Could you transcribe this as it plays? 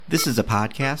This is a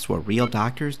podcast where real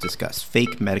doctors discuss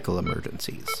fake medical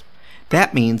emergencies.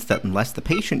 That means that unless the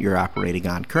patient you're operating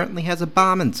on currently has a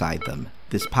bomb inside them,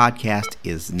 this podcast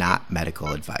is not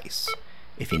medical advice.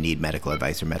 If you need medical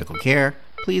advice or medical care,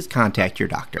 please contact your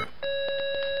doctor.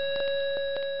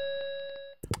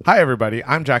 Hi, everybody.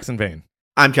 I'm Jackson Vane.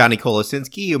 I'm Johnny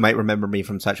Kolosinski. You might remember me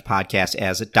from such podcasts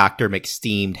as Dr.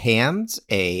 McSteamed Hands,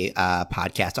 a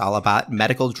podcast all about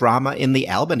medical drama in the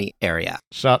Albany area.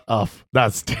 Shut up.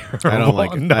 That's terrible. I don't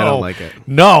like it. No. I don't like it.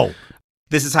 No.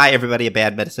 This is Hi Everybody, a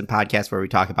Bad Medicine podcast where we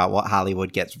talk about what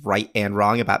Hollywood gets right and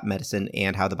wrong about medicine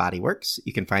and how the body works.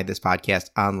 You can find this podcast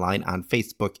online on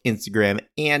Facebook, Instagram,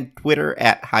 and Twitter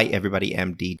at Hi Everybody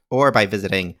MD or by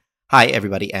visiting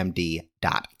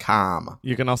HiEverybodyMD.com.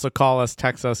 You can also call us,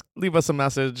 text us, leave us a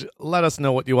message. Let us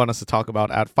know what you want us to talk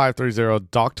about at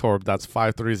 530-DOCTORB. That's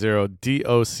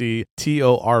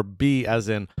 530-DOCTORB, as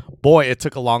in, boy, it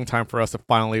took a long time for us to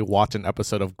finally watch an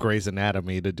episode of Grey's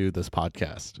Anatomy to do this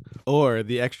podcast. Or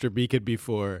the extra B could be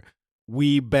for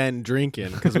we been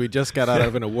drinking because we just got out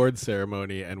of an awards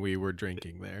ceremony and we were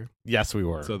drinking there. Yes, we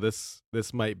were. So this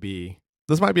might be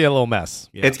This might be a little mess.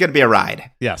 yeah. It's going to be a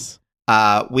ride. Yes.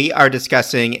 We are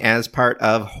discussing as part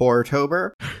of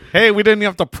Horrortober. Hey, we didn't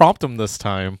have to prompt him this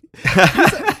time.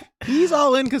 He's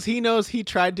all in because he knows he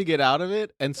tried to get out of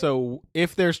it, and so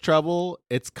if there's trouble,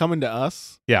 it's coming to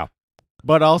us. Yeah.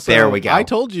 But also, There we go. I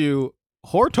told you,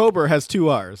 Horrortober has 2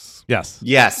 R's. Yes.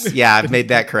 Yes, yeah, I've made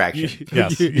that correction.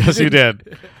 Yes. Yes, you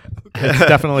did. It's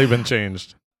definitely been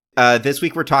changed. This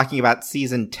week we're talking about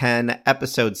Season 10,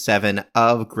 Episode 7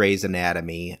 of Grey's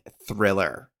Anatomy,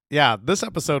 Thriller. Yeah, this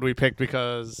episode we picked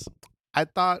because I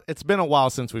thought it's been a while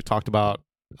since we've talked about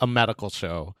a medical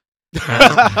show.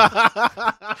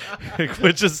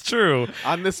 Which is true.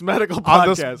 On this medical On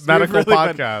podcast. this medical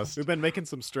podcast. We've been making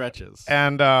some stretches.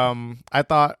 And I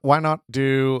thought, why not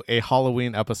do a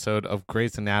Halloween episode of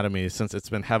Grey's Anatomy, since it's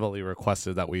been heavily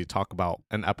requested that we talk about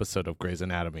an episode of Grey's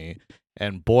Anatomy.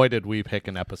 And boy, did we pick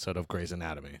an episode of Grey's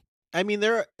Anatomy. I mean,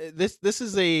 this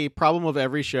is a problem of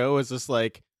every show. Is just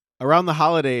like around the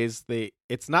holidays,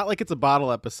 it's not like it's a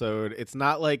bottle episode. It's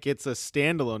not like it's a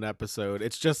standalone episode.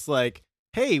 It's just like,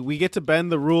 hey, we get to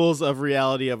bend the rules of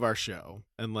reality of our show,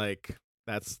 and like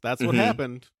that's what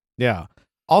happened. Yeah.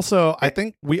 Also, I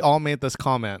think we all made this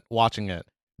comment watching it.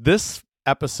 This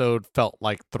episode felt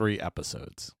like 3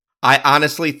 episodes. I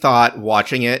honestly thought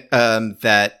watching it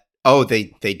that,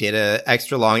 they did a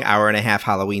extra long hour and a half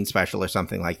Halloween special or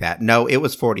something like that. No, it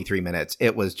was 43 minutes.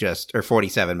 It was just, or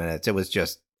 47 minutes. It was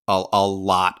just a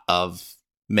lot of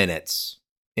minutes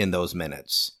in those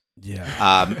minutes.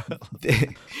 Yeah.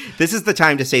 This is the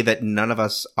time to say that none of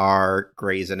us are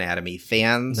Grey's Anatomy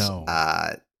fans. No.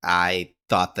 I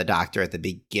thought the doctor at the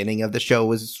beginning of the show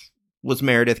was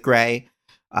Meredith Grey.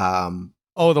 The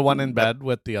one in bed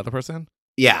with the other person?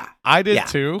 Yeah. I did Yeah.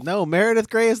 too. No, Meredith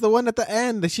Grey is the one at the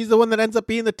end. She's the one that ends up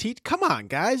being the teacher. Come on,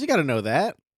 guys, you got to know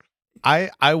that.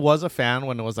 I was a fan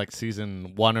when it was like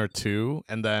season 1 or 2,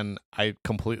 and then I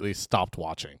completely stopped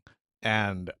watching.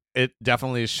 And it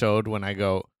definitely showed when I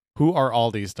go, who are all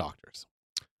these doctors?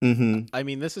 Mm-hmm. I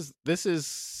mean, this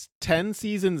is 10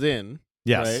 seasons in.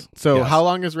 Yes. Right? So Yes. how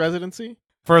long is residency?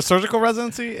 For a surgical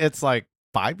residency, it's like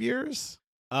 5 years.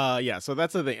 Yeah, so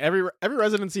that's the thing. Every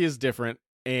residency is different,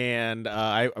 and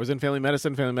I was in family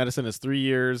medicine. Family medicine is 3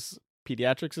 years.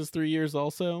 Pediatrics is 3 years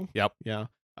also. Yep. Yeah.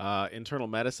 Internal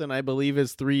medicine, I believe,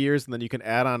 is 3 years, and then you can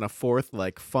add on a 4th,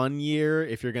 like, fun year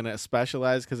if you're gonna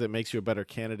specialize, because it makes you a better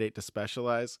candidate to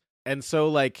specialize. And so,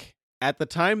 like, at the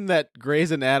time that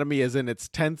Grey's Anatomy is in its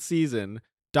 10th season,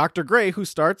 Dr. Grey, who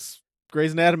starts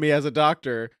Grey's Anatomy as a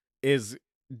doctor, is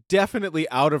definitely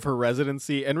out of her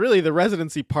residency. And really the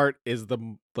residency part is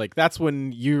that's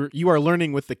when you are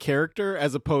learning with the character,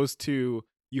 as opposed to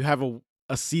you have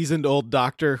a seasoned old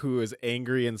doctor who is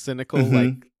angry and cynical,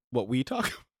 like what we talk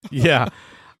about. Yeah.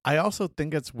 I also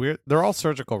think it's weird. They're all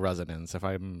surgical residents, if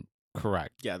I'm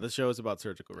correct. Yeah, the show is about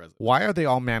surgical residents. Why are they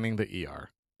all manning the ER?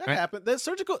 That happened. The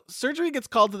surgery gets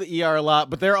called to the ER a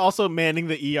lot, but they're also manning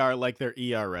the ER like they're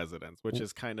ER residents, which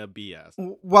is kind of BS.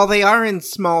 Well, they are in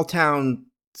small town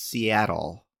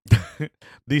Seattle.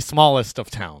 The smallest of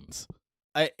towns.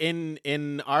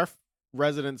 In our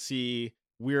residency,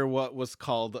 we're what was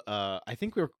called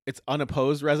it's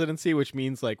unopposed residency, which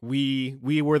means like we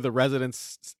were the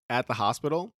residents at the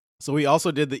hospital. So we also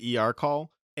did the ER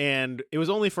call, and it was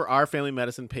only for our family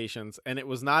medicine patients, and it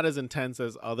was not as intense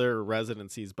as other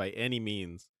residencies by any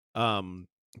means.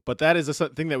 But that is a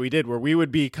thing that we did, where we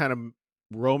would be kind of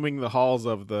roaming the halls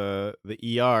of the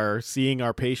ER, seeing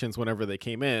our patients whenever they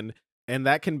came in, And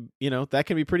that can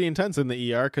be pretty intense in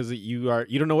the ER because you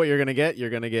don't know what you're gonna get. You're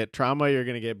gonna get trauma. You're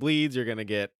gonna get bleeds. You're gonna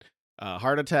get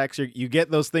heart attacks. You get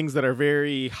those things that are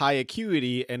very high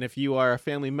acuity. And if you are a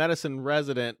family medicine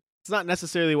resident, it's not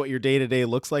necessarily what your day to day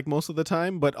looks like most of the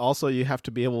time, but also you have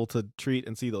to be able to treat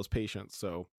and see those patients.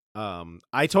 So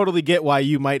I totally get why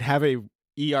you might have a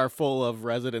ER full of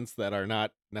residents that are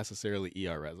not necessarily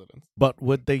ER residents. But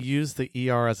would they use the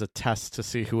ER as a test to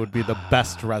see who would be the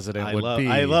best resident?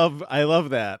 I love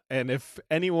that. And if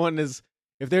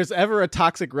there's ever a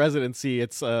toxic residency,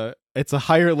 it's a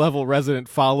higher level resident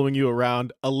following you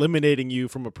around, eliminating you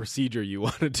from a procedure you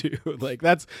want to do. Like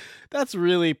that's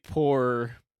really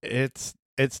poor. It's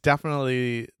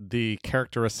definitely the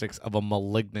characteristics of a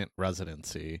malignant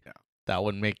residency that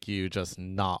would make you just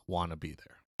not want to be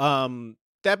there.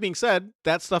 That being said,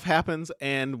 that stuff happens,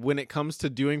 and when it comes to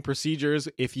doing procedures,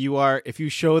 if you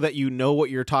show that you know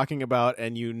what you're talking about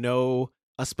and you know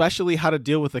especially how to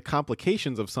deal with the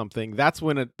complications of something, that's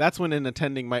when an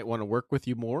attending might want to work with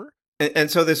you more.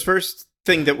 And so this first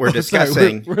thing that we're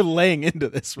discussing, we're laying into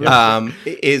this,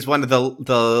 is one of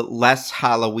the less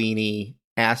Halloweeny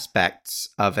aspects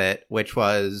of it, which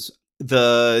was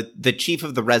the chief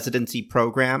of the residency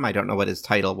program. I don't know what his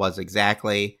title was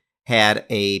exactly. Had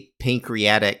a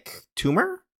pancreatic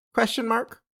tumor? ?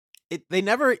 They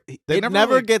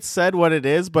never get said what it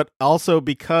is, but also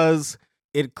because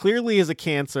it clearly is a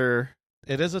cancer.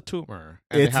 It is a tumor.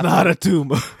 It's not a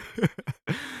tumor.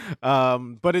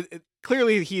 But it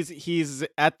clearly he's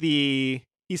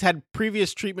had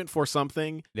previous treatment for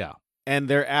something. Yeah. And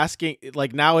they're asking,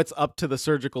 like, now it's up to the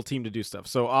surgical team to do stuff.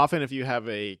 So often if you have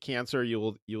a cancer, you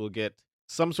will get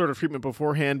some sort of treatment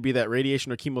beforehand, be that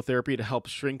radiation or chemotherapy, to help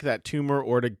shrink that tumor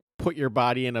or to put your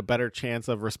body in a better chance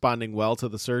of responding well to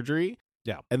the surgery.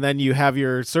 Yeah. And then you have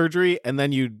your surgery, and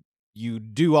then you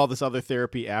do all this other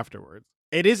therapy afterwards.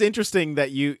 It is interesting that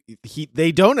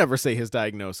they don't ever say his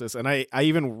diagnosis, and I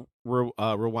even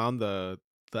rewound the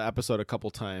episode a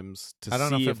couple times to see. I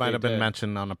don't know if it might have been did.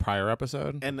 mentioned on a prior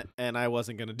episode, and I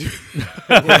wasn't gonna do.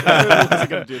 I wasn't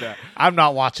gonna do that. I'm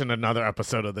not watching another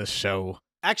episode of this show.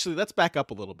 Actually, let's back up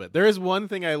a little bit. There is one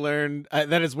thing I learned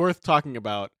that is worth talking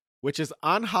about, which is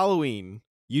on Halloween,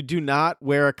 you do not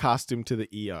wear a costume to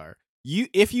the ER.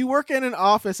 If you work in an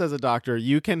office as a doctor,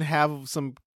 you can have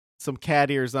some cat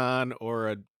ears on or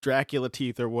a Dracula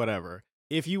teeth or whatever.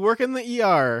 If you work in the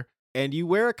ER and you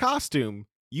wear a costume,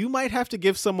 you might have to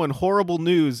give someone horrible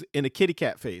news in a kitty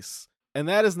cat face. And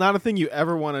that is not a thing you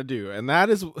ever want to do. And that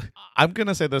is... I'm going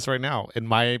to say this right now. In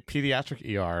my pediatric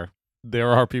ER,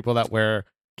 there are people that wear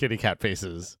kitty cat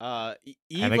faces. And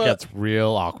it gets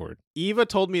real awkward. Eva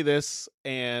told me this,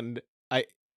 and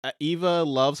Eva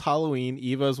loves Halloween.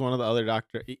 Eva is one of the other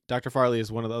Dr. Farley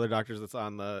is one of the other doctors that's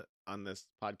on this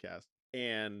podcast.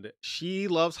 And she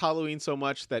loves Halloween so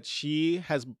much that she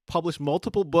has published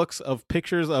multiple books of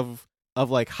pictures of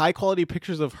like high quality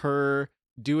pictures of her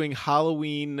doing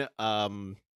Halloween all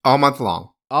month long.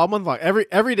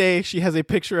 Every day she has a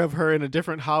picture of her in a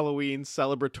different Halloween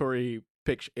celebratory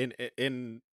picture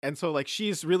and so like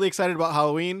she's really excited about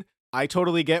Halloween. I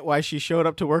totally get why she showed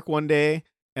up to work one day,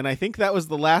 and I think that was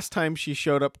the last time she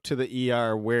showed up to the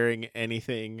ER wearing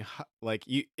anything like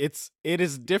it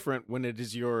is different when it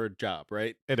is your job,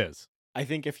 right? It is. I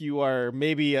think if you are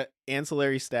maybe an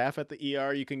ancillary staff at the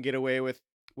ER, you can get away with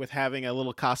having a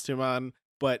little costume on,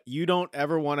 but you don't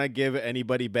ever want to give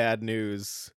anybody bad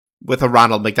news with a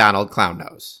Ronald McDonald clown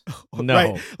nose. No.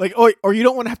 Right? Like, or you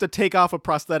don't want to have to take off a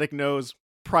prosthetic nose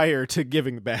prior to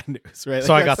giving bad news, right?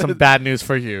 So I got some bad news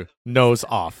for you. Nose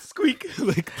off. Squeak.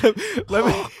 Like, let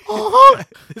me.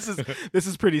 This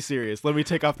is pretty serious. Let me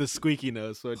take off this squeaky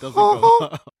nose so it doesn't go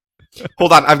off.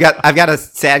 Hold on, I've got a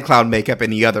sad clown makeup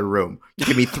in the other room.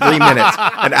 Give me 3 minutes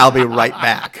and I'll be right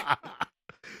back.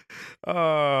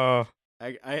 Oh.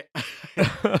 I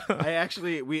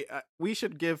actually we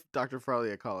should give Dr.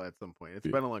 Farley a call at some point. It's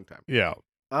been a long time. Yeah.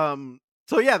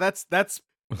 So yeah, that's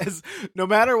as no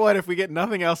matter what, if we get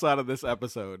nothing else out of this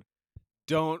episode,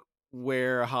 don't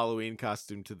wear a Halloween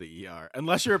costume to the ER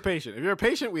unless you're a patient. If you're a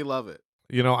patient, we love it.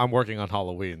 You know, I'm working on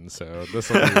Halloween, so this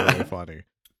will be really funny.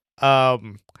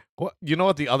 You know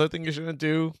what the other thing you shouldn't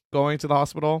do going to the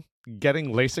hospital? Getting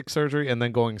LASIK surgery and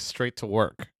then going straight to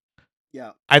work.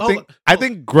 Yeah. I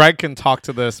think Greg can talk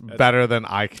to this better than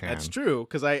I can. That's true,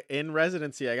 because in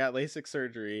residency I got LASIK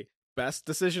surgery. Best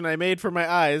decision I made for my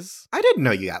eyes. I didn't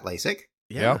know you got LASIK.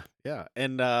 Yeah.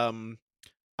 And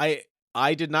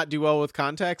I did not do well with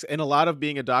contacts, and a lot of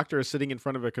being a doctor is sitting in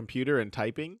front of a computer and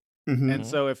typing. Mm-hmm. And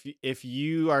so if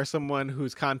you are someone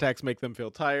whose contacts make them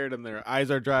feel tired and their eyes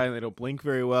are dry and they don't blink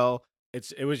very well,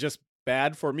 it was just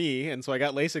bad for me, and so I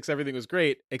got LASIX. Everything was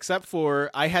great, except for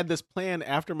I had this plan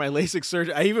after my LASIX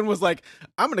surgery. I even was like,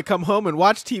 I'm going to come home and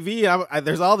watch TV.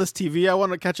 There's all this TV I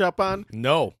want to catch up on.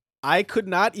 No. I could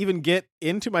not even get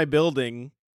into my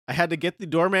building. I had to get the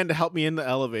doorman to help me in the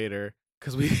elevator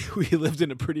because we lived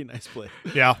in a pretty nice place.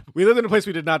 Yeah. We lived in a place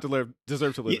we did not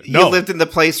deserve to live in. You lived in the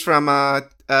place from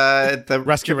the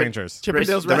Rescue Rangers.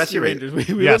 Chippendale's the Rescue Rescue Rangers.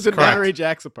 We Yes, lived in correct. Monterey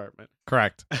Jack's apartment.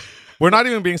 Correct. We're not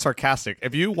even being sarcastic.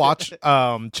 If you watch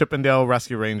Chippendale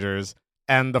Rescue Rangers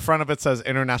and the front of it says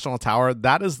International Tower,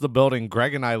 that is the building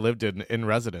Greg and I lived in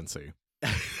residency.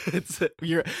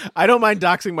 I don't mind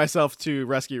doxing myself to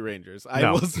Rescue Rangers.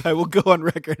 I will go on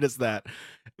record as that.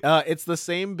 It's the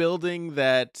same building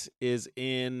that is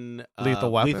in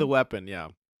Lethal Weapon? Lethal Weapon, yeah.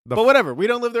 But whatever, we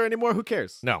don't live there anymore. Who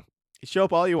cares? No. Show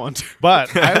up all you want to.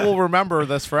 But I will remember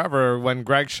this forever when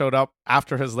Greg showed up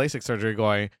after his LASIK surgery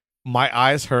going, my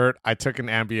eyes hurt. I took an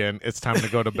Ambien. It's time to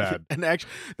go to bed. And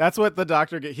actually, that's what the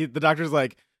doctor. The doctor's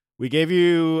like, we gave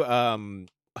you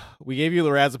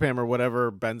lorazepam or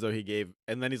whatever benzo he gave,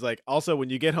 and then he's like, also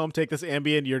when you get home, take this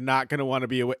Ambien. You're not gonna want to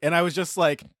be awake. And I was just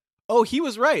like, oh, he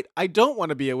was right. I don't want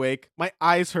to be awake. My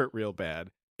eyes hurt real bad.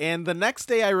 And the next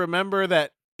day, I remember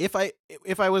that if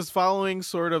I was following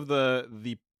sort of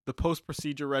the post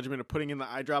procedure regimen of putting in the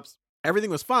eye drops, everything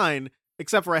was fine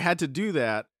except for I had to do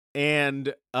that.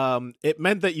 And it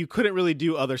meant that you couldn't really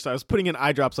do other stuff. I was putting in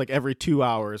eye drops like every 2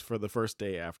 hours for the first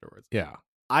day afterwards. Yeah.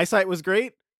 Eyesight was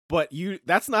great, but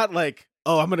that's not like,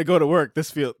 oh, I'm gonna go to work.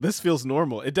 This feels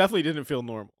normal. It definitely didn't feel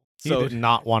normal. He did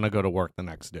not want to go to work the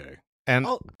next day. And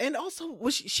also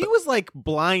she was like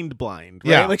blind,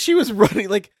 right? Yeah. Like she was running.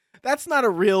 Like that's not a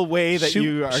real way that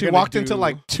you are. She walked into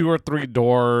like 2 or 3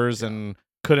 doors and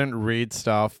couldn't read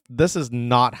stuff. This is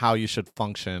not how you should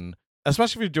function,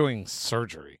 especially if you're doing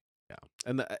surgery. Yeah,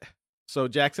 and so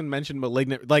Jackson mentioned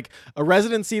malignant, like a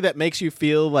residency that makes you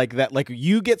feel like that, like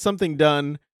you get something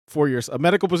done for a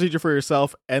medical procedure for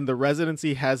yourself, and the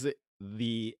residency has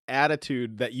the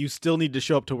attitude that you still need to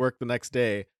show up to work the next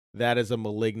day. That is a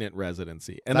malignant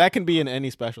residency, and that can be in any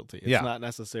specialty. It's not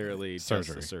necessarily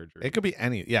surgery. Just a surgery. It could be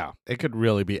any. Yeah, it could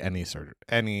really be any surgery,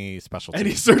 any specialty,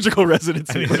 any surgical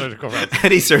residency.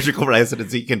 Any surgical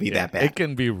residency can be that bad. It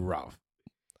can be rough.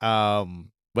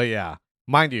 But yeah,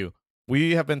 mind you,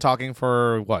 we have been talking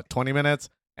for 20 minutes,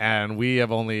 and we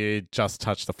have only just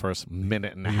touched the first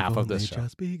minute and a half of this show.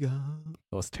 Just begun.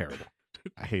 It was terrible.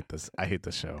 I hate this. I hate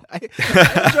this show.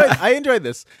 I enjoyed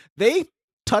this. They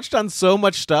touched on so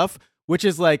much stuff, which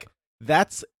is like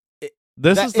this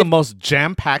is the most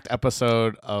jam-packed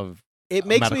episode of it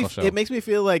makes me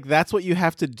feel like that's what you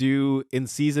have to do in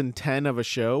season 10 of a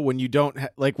show when you don't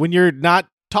when you're not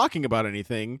talking about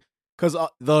anything, because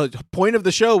the point of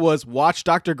the show was watch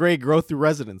Dr. Gray grow through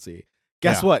residency.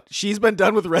 Guess what? She's been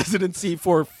done with residency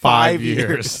for 5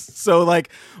 years. So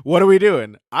like, what are we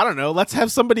doing? I don't know. Let's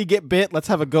have somebody get bit. Let's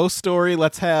have a ghost story.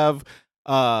 Let's have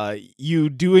you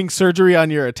doing surgery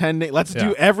on your attending. Let's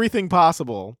do everything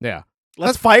possible. Yeah.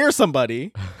 Let's fire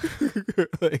somebody.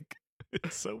 Like,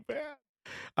 it's so bad.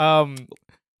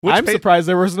 I'm surprised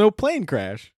there was no plane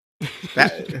crash.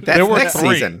 That's there were next 3.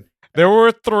 season. There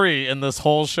were 3 in this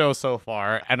whole show so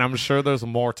far, and I'm sure there's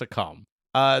more to come.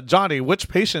 Johnny, which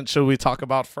patient should we talk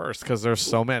about first? Because there's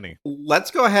so many.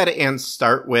 Let's go ahead and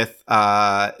start with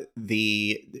the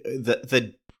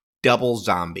double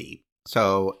zombie.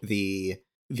 So the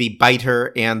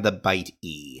biter and the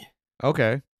bitee.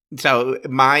 Okay. So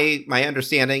my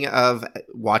understanding of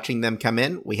watching them come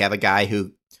in, we have a guy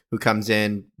who comes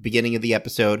in beginning of the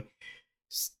episode.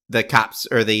 The cops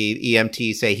or the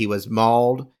EMT say he was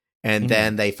mauled, and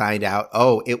then they find out,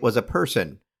 oh, it was a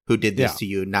person who did this to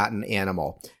you, not an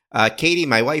animal. Katie,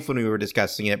 my wife, when we were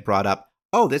discussing it, brought up,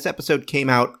 oh, this episode came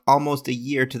out almost a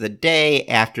year to the day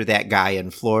after that guy in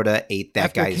Florida ate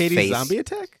that guy's Katie's face. Zombie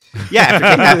attack?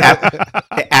 Yeah,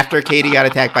 after Katie got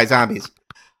attacked by zombies.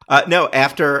 No,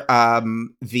 after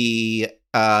the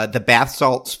bath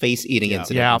salts face eating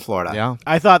incident in Florida. Yeah,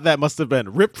 I thought that must have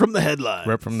been ripped from the headline.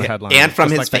 Ripped from the headline, and from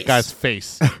just his like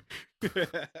face. That guy's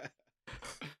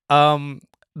face.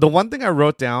 The one thing I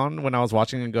wrote down when I was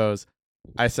watching it goes,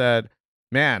 I said,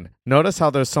 man, notice how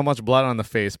there's so much blood on the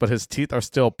face, but his teeth are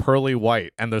still pearly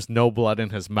white, and there's no blood in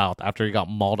his mouth after he got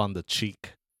mauled on the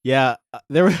cheek. Yeah,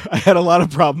 I had a lot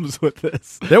of problems with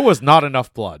this. There was not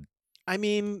enough blood. I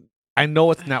mean, I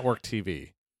know it's network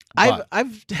TV.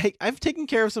 I've taken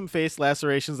care of some face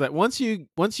lacerations that once you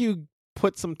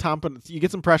put some tampon, you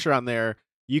get some pressure on there,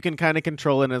 you can kind of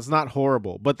control it, and it's not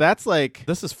horrible. But that's like,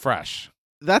 this is fresh.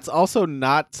 That's also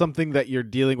not something that you're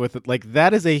dealing with. Like,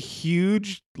 that is a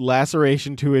huge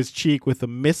laceration to his cheek with a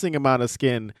missing amount of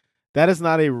skin that is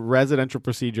not a residential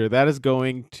procedure. That is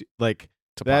going to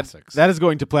plastics. That is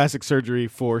going to plastic surgery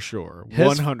for sure.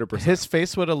 100%. His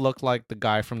face would have looked like the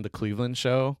guy from the Cleveland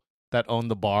show that owned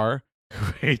the bar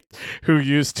who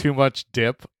used too much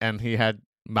dip and he had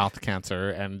mouth cancer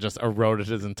and just eroded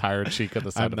his entire cheek at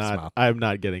the side of his mouth. I'm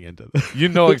not getting into this. You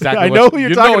know exactly I know who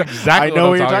you're talking about. Exactly I know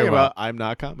what what you're talking about. I'm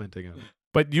not commenting on it.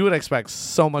 But you would expect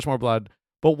so much more blood.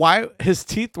 But why his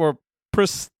teeth were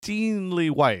pristinely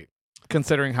white,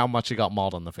 considering how much he got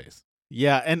mauled on the face.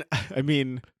 Yeah, and I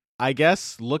mean, I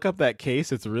guess look up that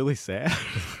case. It's really sad.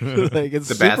 Like it's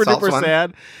The bath super salts duper one?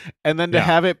 sad. And then to Yeah.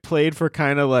 have it played for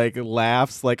kind of like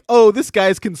laughs, like, oh, this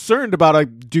guy's concerned about a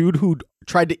dude who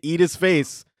tried to eat his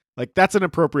face. Like that's an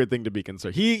appropriate thing to be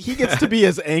concerned. He gets to be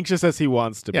as anxious as he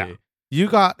wants to Yeah. be. You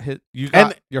got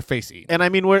your face eaten. And I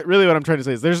mean, what I'm trying to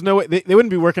say is, there's no way they wouldn't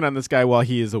be working on this guy while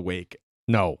he is awake.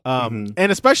 No. Mhm.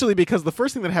 And especially because the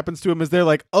first thing that happens to him is they're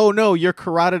like, oh no, your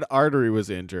carotid artery was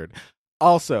injured.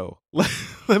 Also,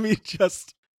 let me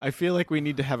just, I feel like we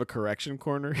need to have a correction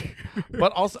corner here.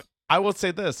 But also, I will say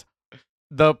this.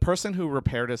 The person who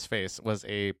repaired his face was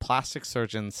a plastic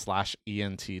surgeon /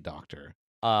 ENT doctor.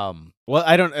 Well,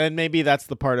 I don't, and maybe that's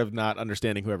the part of not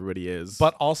understanding who everybody is.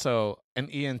 But also, an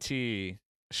ENT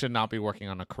should not be working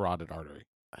on a carotid artery.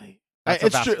 That's a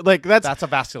it's true. Like That's a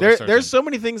vascular surgeon. there's so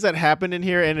many things that happen in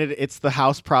here, and it's the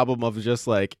house problem of just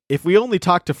like, if we only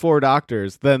talk to 4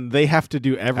 doctors, then they have to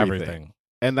do everything.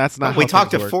 And that's not We how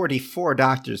talked to things work. 44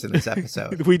 doctors in this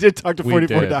episode. We did talk to We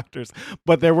 44 did. doctors,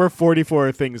 but there were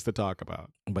 44 things to talk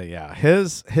about. But yeah,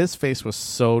 his face was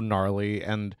so gnarly,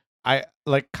 and I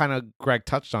like kind of Greg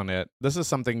touched on it. This is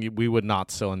something we would not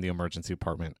sew in the emergency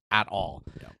department at all.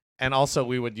 Yeah. And also,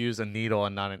 we would use a needle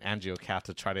and not an angiocat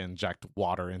to try to inject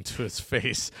water into his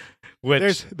face.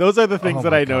 Which Those are the things Oh that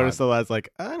my I noticed. God. So I was like,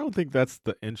 I don't think that's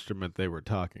the instrument they were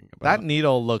talking about. that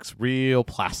needle looks real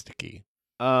plasticky.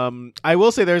 I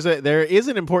will say there is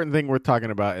an important thing worth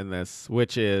talking about in this,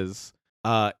 which is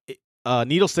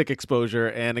needle stick exposure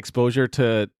and exposure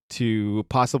to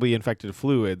possibly infected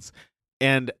fluids.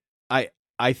 And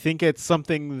I think it's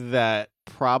something that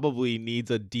probably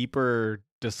needs a deeper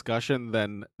discussion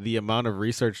than the amount of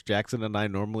research Jackson and I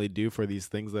normally do for these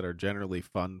things that are generally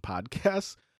fun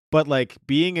podcasts. But like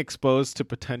being exposed to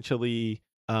potentially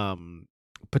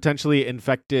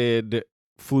infected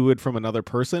fluid from another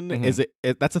person, Mhm. is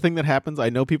it that's a thing that happens. I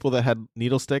know people that had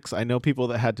needle sticks. I know people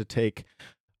that had to take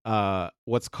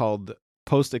what's called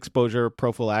post-exposure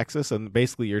prophylaxis, and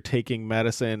basically you're taking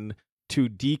medicine to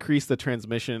decrease the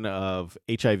transmission of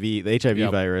HIV, the HIV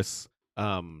Yep. virus,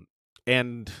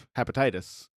 and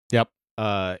hepatitis. Yep.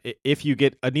 If you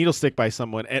get a needle stick by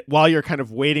someone while you're kind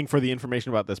of waiting for the information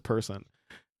about this person.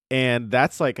 And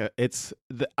that's like I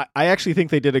actually think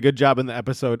they did a good job in the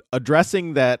episode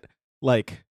addressing that.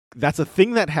 Like, that's a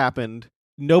thing that happened.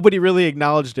 Nobody really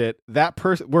acknowledged it. That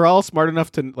person, we're all smart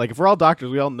enough to, like, if we're all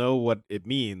doctors, we all know what it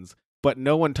means, but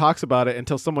no one talks about it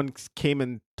until someone came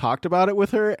and talked about it with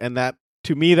her. And that,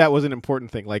 to me, that was an important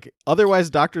thing. Like,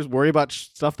 otherwise doctors worry about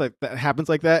stuff that happens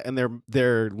like that, and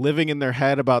they're living in their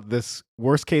head about this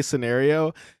worst case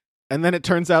scenario. And then it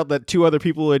turns out that 2 other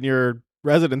people in your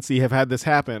residency have had this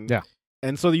happen. Yeah.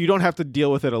 And so you don't have to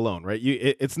deal with it alone, right?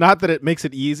 It's not that it makes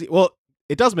it easy. Well,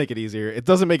 it does make it easier. It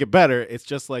doesn't make it better. It's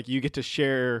just like you get to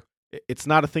share. It's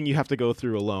not a thing you have to go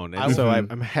through alone. And so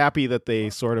I'm happy that they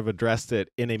sort of addressed it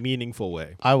in a meaningful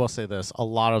way. I will say this: a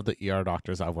lot of the ER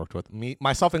doctors I've worked with,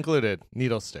 myself included,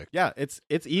 needle stick. Yeah, it's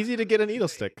easy to get a needle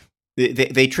stick.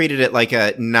 They treated it like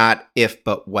a not if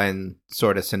but when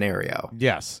sort of scenario.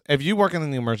 Yes, if you work in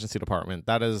the emergency department,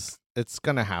 it's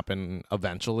gonna happen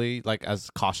eventually. Like, as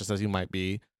cautious as you might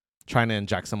be, trying to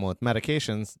inject someone with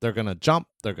medications, they're going to jump,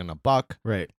 they're going to buck,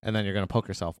 Right. and then you're going to poke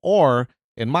yourself. Or,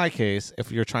 in my case,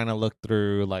 if you're trying to look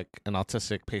through like an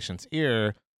autistic patient's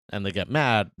ear and they get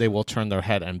mad, they will turn their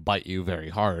head and bite you very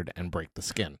hard and break the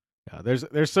skin. Yeah,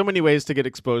 there's so many ways to get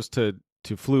exposed to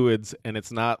fluids, and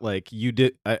it's not like you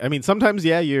did. I mean, sometimes,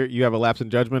 yeah, you have a lapse in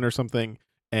judgment or something,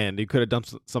 and you could have done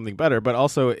something better. But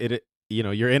also,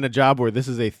 you're in a job where this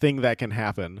is a thing that can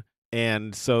happen,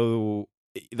 and so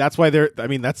that's why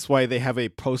they have a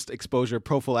post-exposure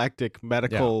prophylactic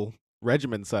medical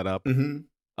regimen set up.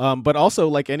 Mm-hmm. But also,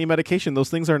 like any medication, those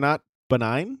things are not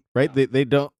benign, right? Yeah. They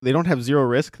don't have zero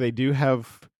risk. They do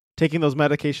have, taking those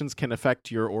medications can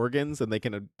affect your organs, and they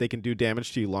can do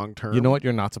damage to you long term. You know what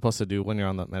you're not supposed to do when you're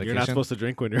on that medication? You're not supposed to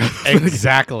drink when you're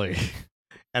Exactly.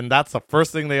 And that's the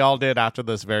first thing they all did after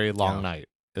this very long Yeah. night,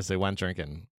 is they went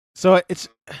drinking. So it's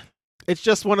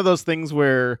just one of those things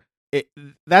where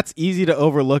that's easy to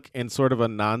overlook in sort of a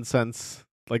nonsense.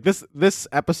 Like this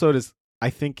episode is I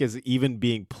think is even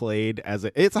being played as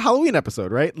it's a Halloween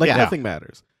episode, right? Like Yeah. nothing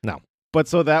matters. No. But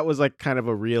so that was like kind of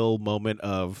a real moment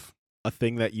of a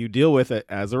thing that you deal with it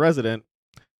as a resident,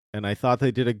 and I thought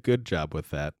they did a good job with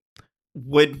that.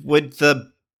 Would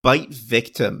the bite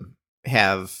victim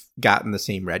have gotten the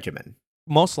same regimen?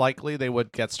 Most likely they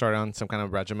would get started on some kind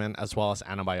of regimen as well as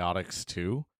antibiotics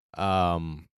too.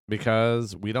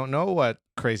 Because we don't know what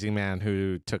crazy man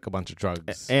who took a bunch of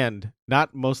drugs. And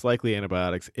not most likely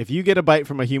antibiotics. If you get a bite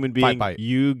from a human being, Bite.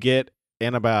 you get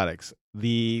antibiotics.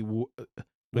 One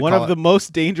call of it- the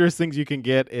most dangerous things you can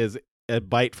get is a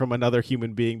bite from another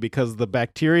human being, because the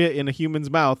bacteria in a human's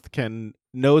mouth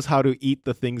knows how to eat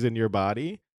the things in your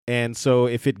body. And so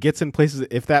if it gets in places,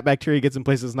 if that bacteria gets in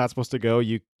places it's not supposed to go,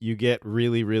 you get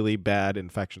really, really bad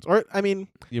infections. Or, I mean,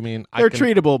 You mean they're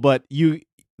treatable, but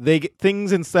they get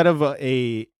things instead of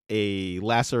a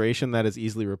laceration that is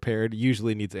easily repaired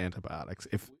usually needs antibiotics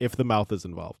if the mouth is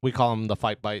involved. we call them the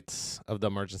fight bites of the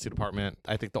emergency department.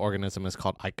 I think the organism is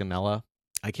called Eikenella.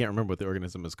 I can't remember what the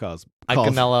organism is called.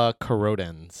 Eikenella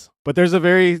corrodens. But there's a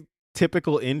very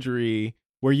typical injury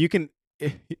where you can,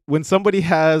 when somebody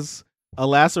has a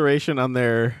laceration on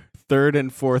their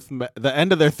the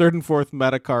end of their third and fourth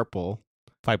metacarpal,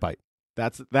 Fight bite.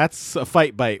 that's a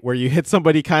fight bite where you hit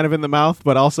somebody kind of in the mouth,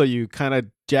 but also you kind of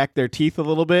jack their teeth a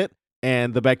little bit,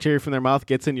 and the bacteria from their mouth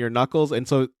gets in your knuckles, and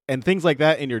things like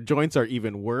that in your joints are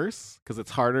even worse because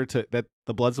it's harder that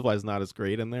the blood supply is not as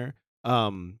great in there.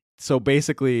 So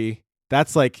basically,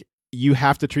 that's like you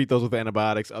have to treat those with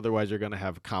antibiotics, otherwise you're going to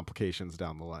have complications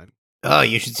down the line. Oh,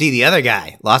 you should see the other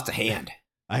guy. Lost a hand.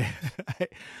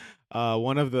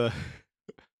 One of the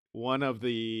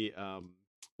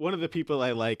people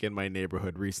I like in my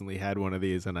neighborhood recently had one of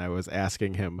these, and I was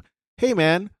asking him, "Hey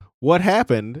man, what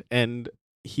happened?" And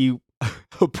he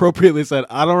appropriately said,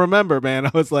 "I don't remember, man."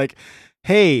 I was like,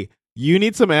 "Hey, you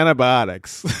need some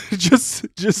antibiotics." just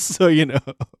so you know.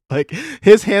 Like,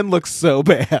 his hand looks so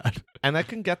bad. And that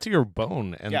can get to your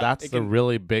bone, and Yeah, that's it the can-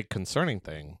 really big concerning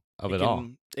thing of it all.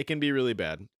 It can be really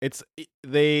bad.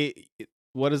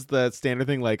 What is the standard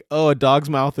thing, like, oh, a dog's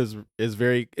mouth is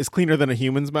cleaner than a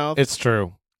human's mouth? It's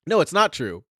true. No, it's not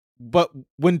true. But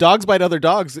when dogs bite other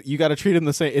dogs, you got to treat them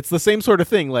the same. It's the same sort of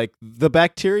thing. Like, the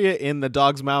bacteria in the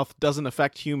dog's mouth doesn't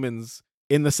affect humans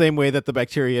in the same way that the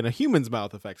bacteria in a human's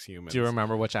mouth affects humans. Do you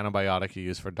remember which antibiotic you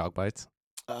use for dog bites?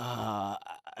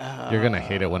 You're gonna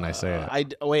hate it when I say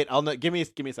it. Wait. I'll know. Give me a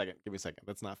second.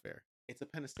 That's not fair. It's a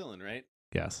penicillin, right?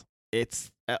 Yes.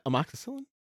 It's amoxicillin.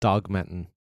 Dogmentin.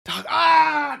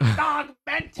 Dog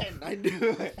Benton. I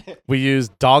knew it. We use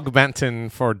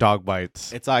Dogmentin for dog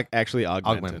bites. It's actually Augmentin.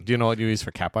 augmented. Do you know what you use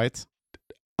for cat bites?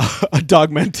 A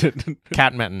dogmentin.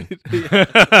 Catmentin.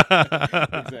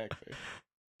 Exactly.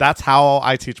 That's how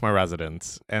I teach my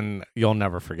residents, and you'll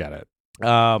never forget it.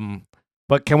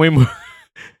 But can we move?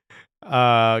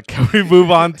 Can we move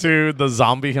on to the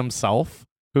zombie himself,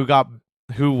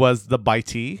 who was the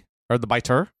bitee or the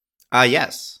biter?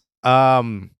 Yes.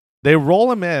 They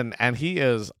roll him in, and he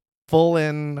is full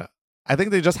in. I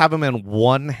think they just have him in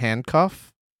one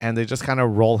handcuff, and they just kind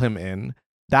of roll him in.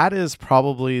 That is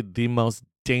probably the most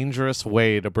dangerous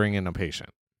way to bring in a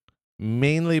patient,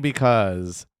 mainly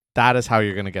because that is how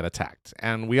you're going to get attacked.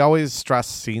 And we always stress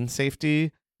scene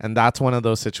safety, and that's one of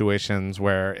those situations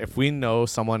where if we know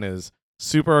someone is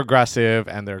super aggressive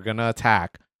and they're going to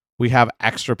attack, we have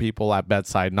extra people at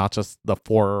bedside, not just the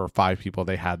 4 or 5 people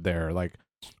they had there. Like,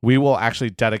 we will actually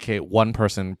dedicate one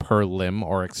person per limb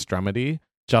or extremity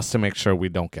just to make sure we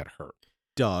don't get hurt.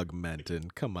 Dogmentin.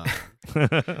 Come on.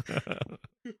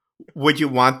 Would you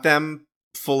want them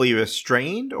fully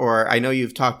restrained? Or I know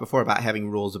you've talked before about having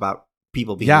rules about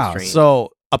people being restrained.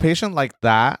 So a patient like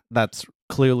that's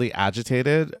clearly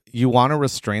agitated, you want to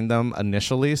restrain them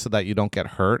initially so that you don't get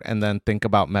hurt, and then think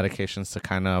about medications to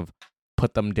kind of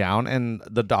put them down. And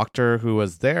the doctor who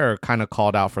was there kind of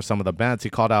called out for some of the meds. He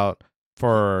called out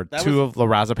for 2 of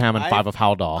lorazepam and 5 of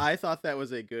Haldol. I thought that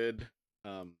was a good.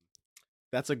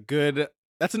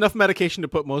 That's enough medication to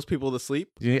put most people to sleep.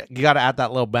 You got to add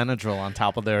that little Benadryl on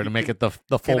top of there to make it the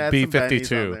full Can add some bennies on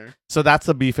B52. there. So that's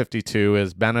the B52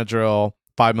 is Benadryl,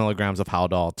 5 milligrams of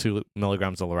Haldol, 2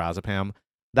 milligrams of lorazepam.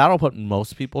 That'll put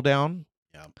most people down.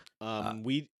 Yeah.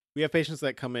 We have patients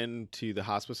that come into the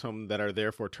hospice home that are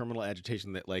there for terminal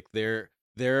agitation, that like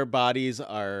their bodies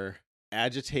are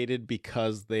agitated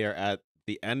because they are at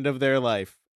the end of their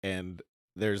life, and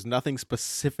there's nothing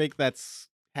specific that's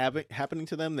happening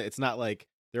to them. It's not like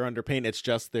they're under pain. It's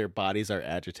just their bodies are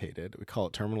agitated. We call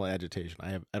it terminal agitation.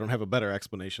 I don't have a better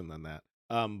explanation than that.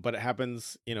 But it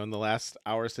happens, in the last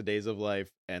hours to days of life.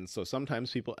 And so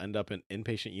sometimes people end up in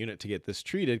inpatient unit to get this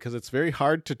treated because it's very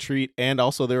hard to treat. And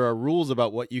also there are rules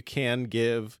about what you can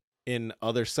give in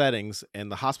other settings.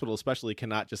 And the hospital especially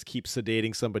cannot just keep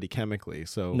sedating somebody chemically.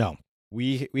 So No.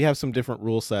 we have some different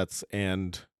rule sets,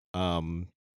 and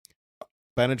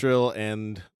Benadryl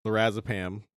and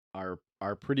lorazepam are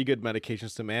pretty good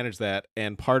medications to manage that.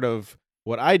 And part of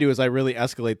what I do is I really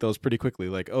escalate those pretty quickly.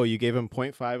 Like, oh, you gave him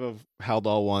 0.5 of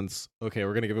Haldol once. Okay,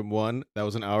 we're going to give him 1. That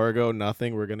was an hour ago.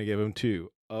 Nothing. We're going to give him 2.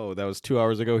 Oh, that was 2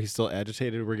 hours ago. He's still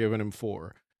agitated. We're giving him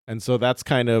 4. And so that's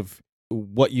kind of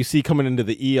what you see coming into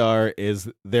the ER is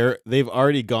they've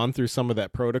already gone through some of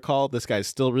that protocol. This guy's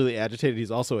still really agitated.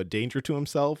 He's also a danger to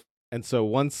himself. And so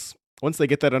once they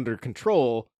get that under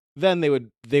control, then they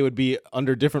would be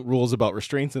under different rules about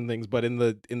restraints and things. But in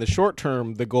the short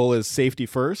term, the goal is safety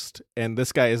first. And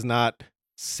this guy is not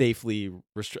safely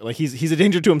like he's a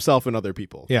danger to himself and other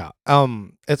people. Yeah.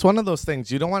 It's one of those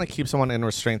things. You don't want to keep someone in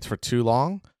restraints for too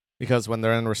long, because when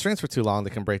they're in restraints for too long, they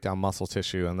can break down muscle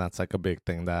tissue, and that's like a big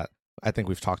thing that I think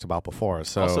we've talked about before.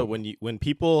 So also, when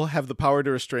people have the power to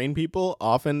restrain people,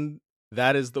 often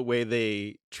that is the way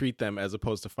they treat them as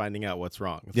opposed to finding out what's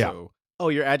wrong. Yeah. So, oh,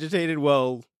 you're agitated?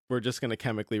 Well, we're just going to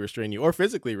chemically restrain you or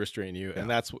physically restrain you. Yeah. And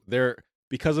that's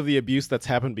because of the abuse that's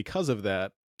happened because of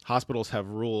that, hospitals have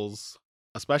rules,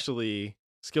 especially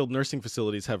skilled nursing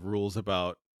facilities have rules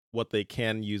about what they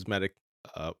can use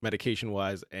medication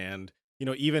wise. And,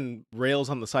 even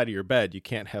rails on the side of your bed, you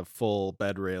can't have full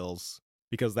bed rails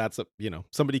because that's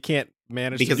somebody can't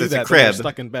manage Because to do it's a that. crib. They're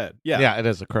stuck in bed. yeah, it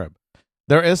is a crib.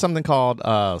 There is something called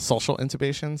social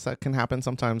intubations that can happen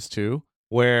sometimes too,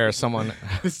 where someone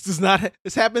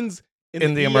This happens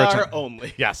in the ER emergent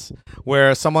only. Yes,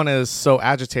 where someone is so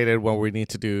agitated when we need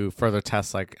to do further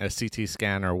tests like a CT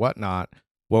scan or whatnot,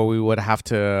 where we would have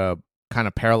to kind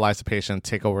of paralyze the patient,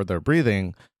 take over their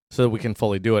breathing so that we can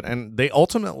fully do it. And they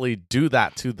ultimately do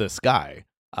that to this guy,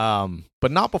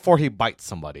 but not before he bites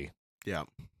somebody. Yeah.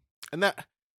 And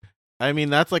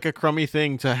that's like a crummy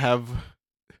thing to have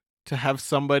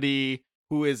somebody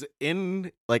who is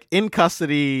in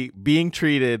custody being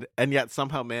treated and yet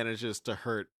somehow manages to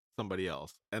hurt somebody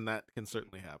else. And that can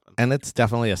certainly happen. And it's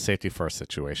definitely a safety first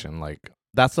situation. Like,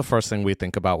 that's the first thing we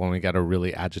think about when we get a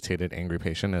really agitated, angry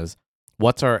patient is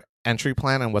what's our entry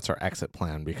plan and what's our exit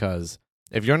plan? Because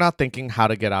if you're not thinking how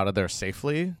to get out of there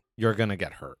safely, you're going to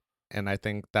get hurt. And I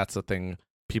think that's the thing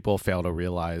people fail to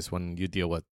realize when you deal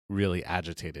with really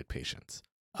agitated patients,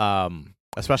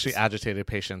 especially agitated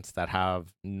patients that have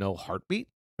no heartbeat,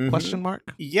 question mark.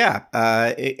 Yeah.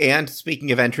 And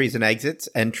speaking of entries and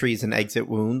exit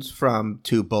wounds from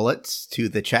 2 bullets to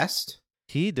the chest.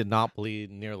 He did not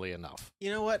bleed nearly enough.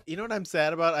 You know what I'm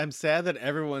sad about? I'm sad that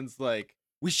everyone's like,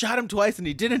 we shot him twice and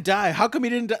he didn't die. How come he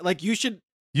didn't die? Like, you should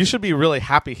be really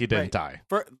happy he didn't die.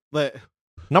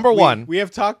 Number one, we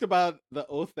have talked about the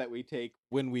oath that we take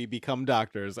when we become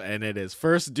doctors, and it is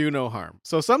first do no harm.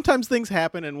 So sometimes things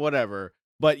happen and whatever,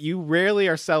 but you rarely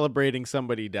are celebrating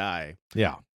somebody die.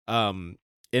 Yeah. And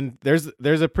there's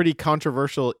a pretty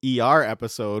controversial ER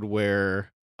episode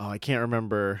where I can't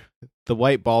remember, the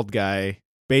white bald guy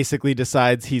basically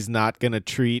decides he's not going to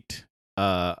treat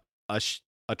a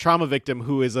trauma victim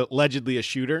who is allegedly a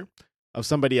shooter of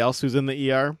somebody else who's in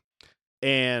the ER.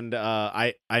 And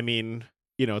I mean,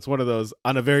 it's one of those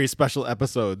on a very special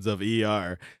episodes of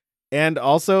ER. And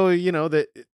also,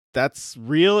 that's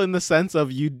real in the sense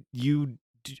of you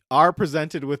are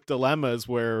presented with dilemmas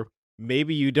where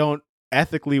maybe you don't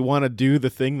ethically want to do the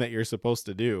thing that you're supposed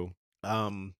to do.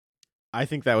 I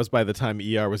think that was by the time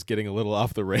ER was getting a little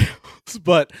off the rails.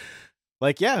 But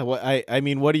I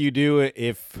mean, what do you do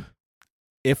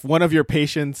if one of your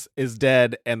patients is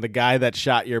dead and the guy that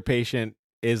shot your patient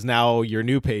is now your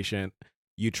new patient?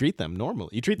 You treat them normally.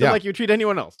 You treat them like you treat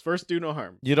anyone else. First, do no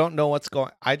harm. You don't know what's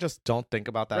going. I just don't think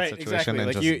about that situation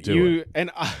and just do it.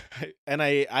 And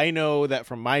I know that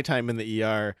from my time in the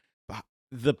ER,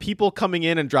 the people coming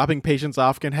in and dropping patients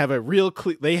off can have a real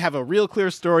clear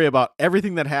story about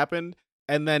everything that happened,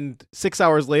 and then 6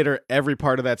 hours later, every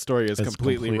part of that story is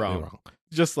completely wrong.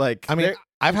 Just like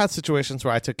I've had situations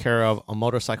where I took care of a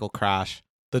motorcycle crash.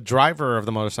 The driver of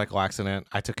the motorcycle accident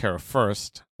I took care of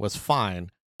first was fine.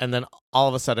 And then all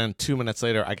of a sudden, 2 minutes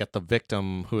later, I get the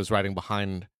victim who was riding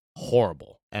behind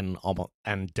horrible and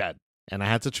dead. And I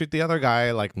had to treat the other guy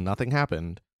like nothing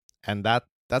happened. And that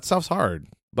stuff's hard.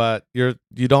 But you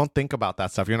don't think about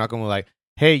that stuff. You're not going to be like,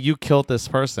 hey, you killed this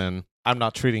person. I'm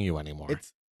not treating you anymore.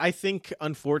 I think,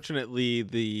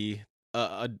 unfortunately,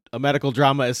 a medical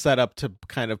drama is set up to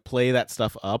kind of play that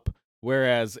stuff up.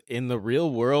 Whereas in the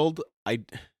real world,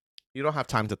 You don't have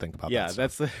time to think about Yeah,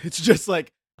 that. it's just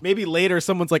like maybe later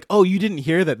someone's like, "Oh, you didn't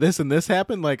hear that this and this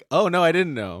happened?" Like, "Oh, no, I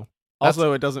didn't know."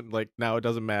 Also, it doesn't now it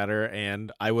doesn't matter,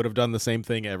 and I would have done the same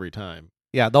thing every time.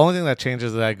 Yeah, the only thing that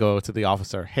changes is I go to the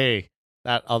officer, hey,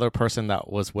 that other person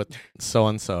that was with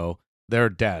so-and-so, they're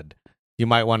dead. You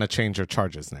might want to change your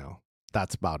charges now.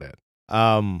 That's about it.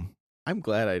 I'm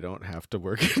glad I don't have to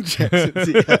work in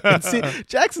Jackson's.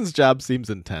 Jackson's job seems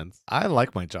intense. I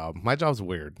like my job. My job's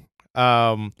weird.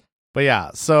 But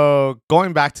yeah, so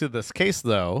going back to this case,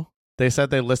 though, they said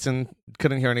they listened,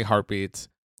 couldn't hear any heartbeats.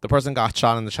 The person got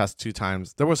shot in the chest 2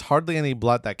 times. There was hardly any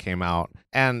blood that came out.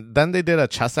 And then they did a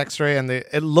chest x-ray, and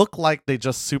it looked like they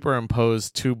just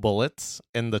superimposed 2 bullets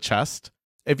in the chest.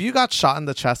 If you got shot in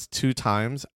the chest 2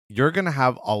 times, you're going to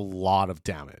have a lot of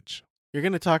damage. You're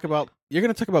gonna talk about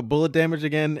bullet damage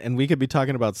again, and we could be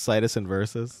talking about situs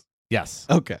inversus. Yes.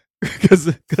 Okay,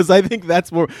 because I think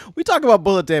that's more. We talk about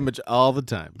bullet damage all the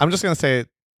time. I'm just going to say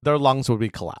their lungs would be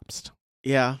collapsed.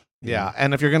 Yeah. Yeah,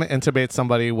 and if you're going to intubate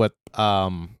somebody with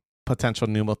potential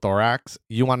pneumothorax,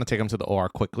 you want to take them to the OR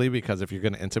quickly, because if you're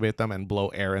going to intubate them and blow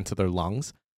air into their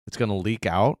lungs, it's going to leak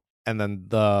out. And then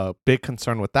the big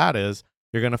concern with that is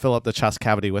you're going to fill up the chest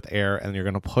cavity with air, and you're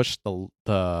going to push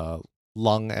the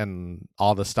lung and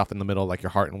all the stuff in the middle, like your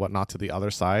heart and whatnot, to the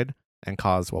other side and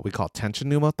cause what we call tension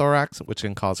pneumothorax, which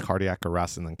can cause cardiac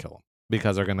arrest and then kill them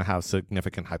because they're going to have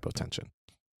significant hypotension.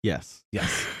 Yes.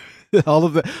 Yes. all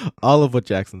of what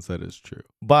Jackson said is true.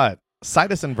 But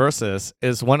situs inversus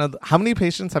is one of how many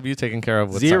patients have you taken care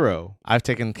of with 0? I've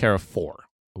taken care of 4.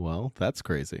 Well, that's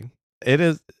crazy. It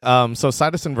is so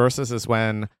situs inversus is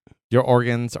when your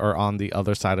organs are on the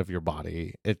other side of your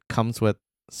body. It comes with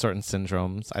certain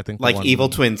syndromes. I think like evil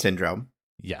twin syndrome.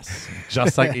 Yes,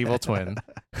 just like evil twin.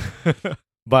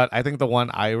 But I think the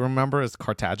one I remember is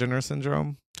Cartaginer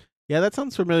syndrome. Yeah, that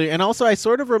sounds familiar. And also, I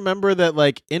sort of remember that,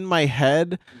 like, in my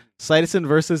head, situs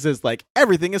inversus is like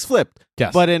everything is flipped.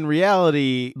 Yes. But in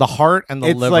reality, The heart and the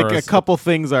it's liver. like a couple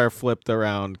things are flipped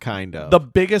around, kind of. The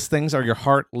biggest things are your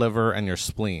heart, liver, and your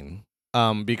spleen.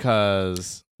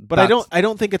 Because But I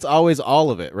don't think it's always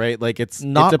all of it, right? Like it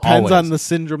depends always. on the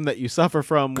syndrome that you suffer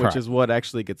from, Correct. which is what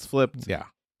actually gets flipped. Yeah.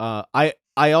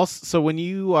 I also, so when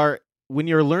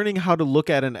you're learning how to look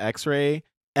at an X-ray,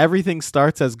 everything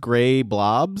starts as gray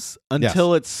blobs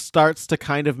until it starts to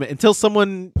kind of until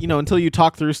someone, until you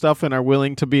talk through stuff and are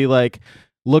willing to be like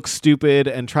look stupid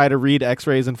and try to read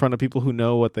X-rays in front of people who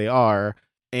know what they are,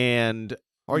 and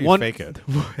Or you fake it.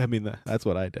 I mean, that's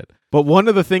what I did. But one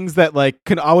of the things that like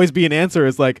can always be an answer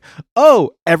is like,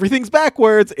 oh, everything's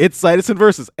backwards. It's situs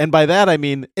inversus. And by that, I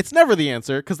mean, it's never the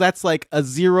answer, because that's like a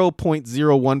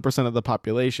 0.01% of the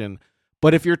population.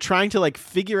 But if you're trying to like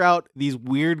figure out these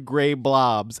weird gray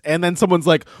blobs, and then someone's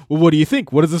like, well, what do you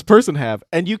think? What does this person have?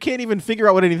 And you can't even figure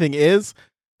out what anything is,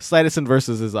 situs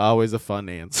inversus is always a fun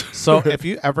answer. So if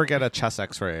you ever get a chest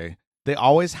x-ray, they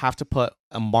always have to put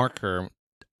a marker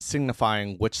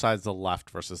signifying which side's the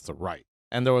left versus the right.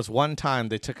 And there was one time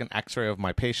they took an x-ray of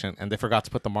my patient and they forgot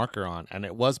to put the marker on, and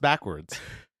it was backwards.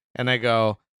 And I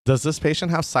go, does this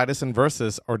patient have situs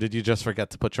inversus, or did you just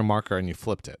forget to put your marker and you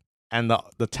flipped it? And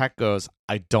the tech goes,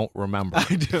 I don't remember.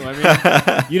 I do. I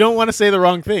mean, you don't want to say the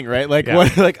wrong thing, right? Like, Yeah.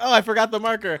 like, oh, I forgot the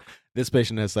marker. This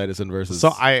patient has situs inversus.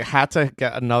 So I had to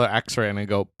get another x-ray, and I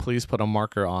go, please put a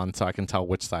marker on so I can tell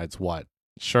which side's what.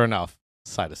 Sure enough,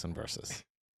 situs inversus.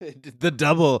 the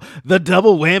double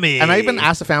whammy. And I even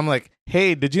asked the family, like,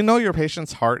 hey, did you know your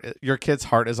kid's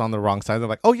heart is on the wrong side? They're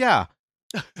like, oh, yeah.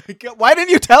 Why didn't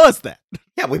you tell us that?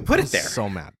 Yeah, we put I it was there. so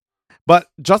mad. But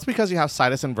just because you have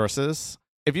situs inversus,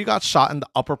 if you got shot in the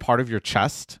upper part of your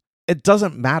chest, it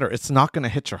doesn't matter. It's not going to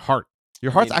hit your heart.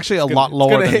 Your heart's actually a lot lower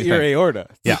It's than gonna hit you your think. aorta.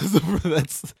 Yeah.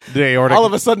 That's The aortic. all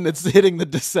of a sudden it's hitting the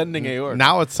descending aorta.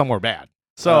 Now it's somewhere bad.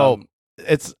 So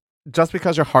it's just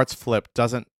because your heart's flipped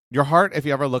doesn't. Your heart, if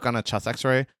you ever look on a chest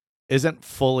x-ray, isn't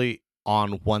fully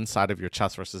on one side of your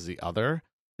chest versus the other.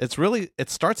 It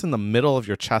starts in the middle of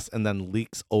your chest and then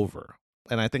leaks over.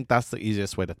 And I think that's the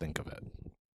easiest way to think of it.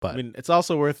 But I mean, it's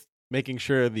also worth making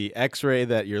sure the X-ray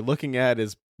that you're looking at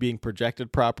is being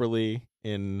projected properly.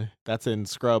 That's in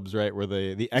Scrubs, right? Where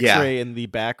the X-ray in the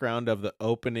background of the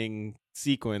opening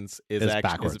sequence is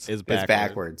backwards. Is It's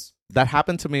backwards. that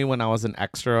happened to me when I was an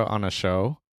extra on a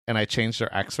show, and I changed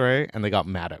their x-ray, and they got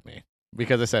mad at me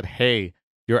because I said, hey,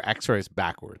 your x-ray is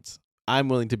backwards. I'm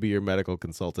willing to be your medical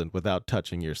consultant without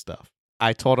touching your stuff.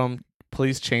 I told them,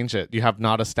 please change it. You have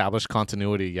not established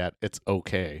continuity yet. It's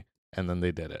okay. And then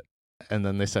they did it. And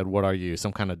then they said, what are you,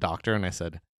 some kind of doctor? And I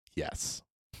said, yes.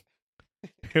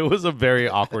 It was a very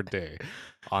awkward day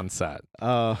on set.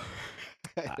 I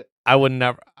would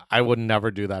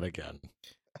never do that again.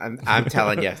 I'm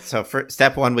telling you. So for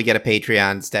step 1, we get a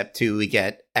Patreon. Step 2, we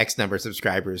get X number of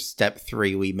subscribers. Step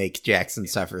 3, we make Jackson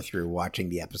suffer through watching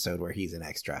the episode where he's an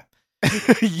extra.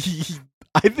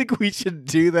 I think we should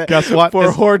do that. Guess what?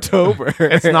 For Hortober.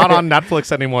 It's not on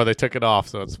Netflix anymore. They took it off,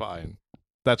 so it's fine.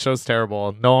 That show's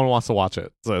terrible. No one wants to watch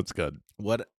it, so it's good.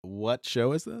 What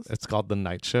show is this? It's called The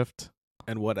Night Shift.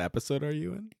 And what episode are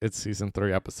you in? It's season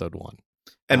 3, episode 1.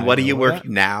 And what are you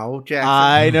working now, Jackson?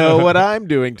 I know what I'm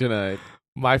doing tonight.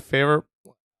 My favorite,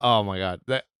 oh my God.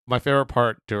 My favorite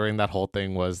part during that whole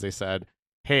thing was they said,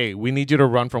 hey, we need you to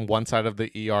run from one side of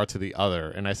the ER to the other.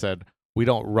 And I said, we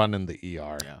don't run in the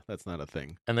ER. Yeah, that's not a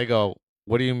thing. And they go,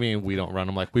 what do you mean we don't run?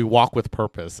 I'm like, we walk with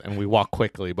purpose and we walk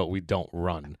quickly, but we don't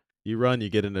run. You run, you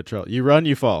get into trouble. You run,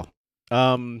 you fall.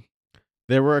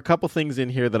 There were a couple things in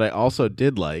here that I also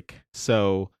did like.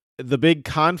 So the big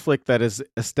conflict that is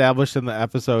established in the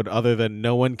episode, other than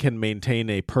no one can maintain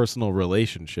a personal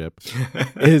relationship,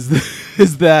 is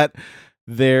that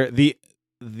the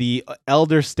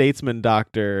elder statesman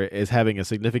doctor is having a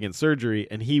significant surgery,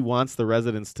 and he wants the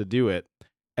residents to do it.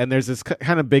 And there's this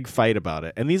kind of big fight about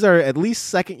it. And these are at least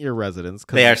second-year residents.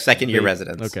 They are second-year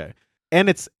residents. Okay. And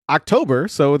it's October,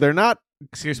 so they're not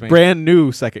Excuse me. brand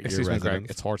new second-year Excuse me, residents. Greg.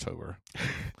 It's Hortober.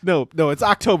 No, it's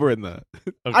October in the...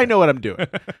 Okay. I know what I'm doing.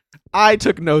 I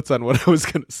took notes on what I was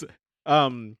going to say.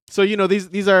 So,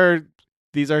 these are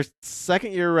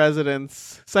second-year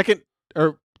residents,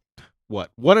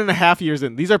 1.5 years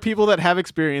in. These are people that have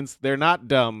experience. They're not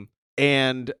dumb.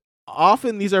 And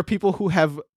often these are people who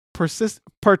have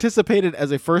participated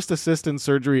as a first assist in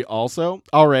surgery also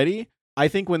already. I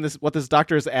think what this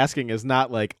doctor is asking is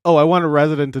not like, oh, I want a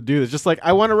resident to do this. Just like,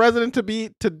 I want a resident to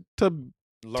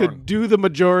do the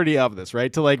majority of this,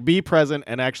 right? To like be present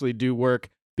and actually do work.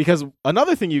 Because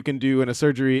another thing you can do in a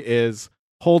surgery is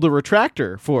hold a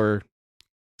retractor for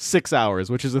 6 hours,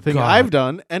 which is a thing I've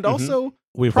done. And also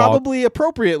probably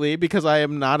appropriately, because I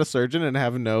am not a surgeon and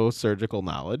have no surgical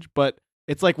knowledge. But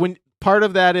it's like when part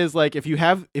of that is like, if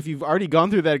you've already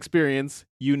gone through that experience,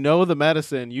 you know the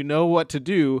medicine, you know what to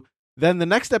do, then the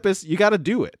next step is you got to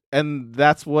do it. And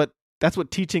that's what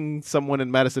teaching someone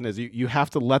in medicine is. You have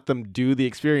to let them do the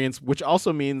experience, which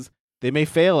also means they may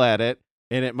fail at it,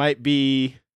 and it might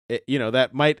be,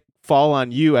 that might fall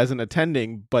on you as an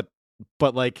attending, but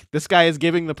like this guy is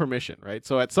giving the permission, right?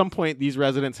 So at some point these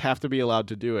residents have to be allowed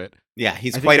to do it. Yeah,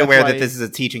 he's quite aware that this is a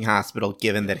teaching hospital,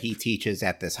 given that he teaches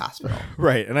at this hospital.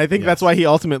 Right. And I think that's why he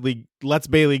ultimately lets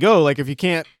Bailey go. Like if you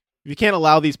can't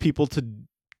allow these people to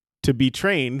be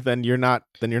trained, then you're not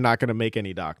going to make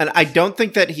any doctors. And I don't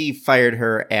think that he fired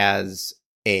her as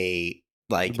a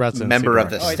member of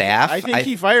the staff. I think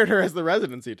he fired her as the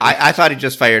residency. I thought he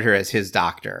just fired her as his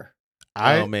doctor.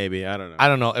 Maybe. I don't know. I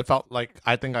don't know. It felt like,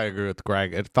 I think I agree with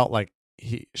Greg. It felt like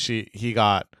he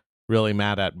got really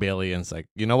mad at Bailey and it's like,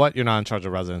 you know what? You're not in charge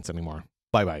of residents anymore.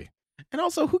 Bye-bye. And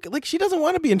also, she doesn't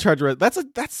want to be in charge of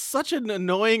residents. That's such an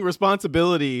annoying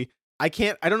responsibility. I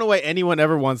don't know why anyone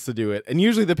ever wants to do it. And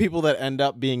usually the people that end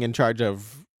up being in charge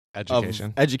of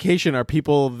education are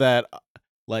people that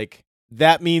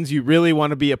that means you really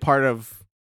want to be a part of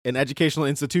an educational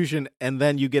institution, and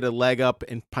then you get a leg up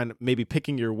in maybe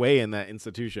picking your way in that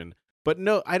institution. But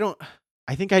no, I don't.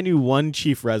 I think I knew one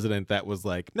chief resident that was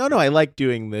like, no, I like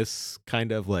doing this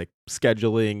kind of like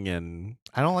scheduling, and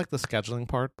I don't like the scheduling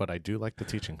part, but I do like the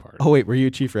teaching part. Oh wait, were you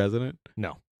a chief resident?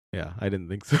 No. Yeah, I didn't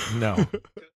think so. No.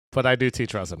 But I do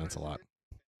teach residents a lot.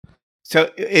 So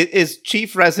is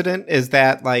chief resident, is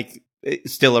that like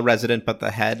still a resident but the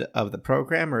head of the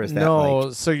program, or is that no?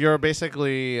 So you're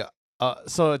basically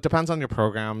so it depends on your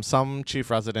program. Some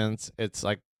chief residents, it's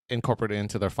like incorporated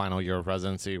into their final year of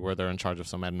residency where they're in charge of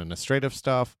some administrative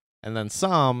stuff, and then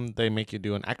some they make you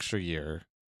do an extra year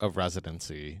of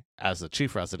residency as a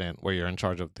chief resident where you're in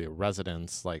charge of the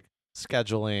residents, like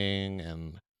scheduling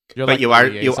and. But you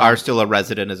are still a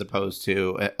resident as opposed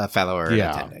to a fellow or an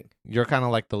attending. You're kind of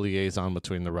like the liaison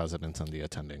between the residents and the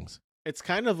attendings. It's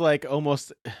kind of like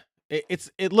almost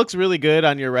it looks really good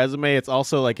on your resume. It's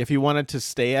also like if you wanted to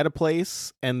stay at a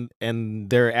place and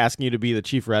they're asking you to be the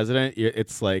chief resident,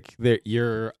 it's like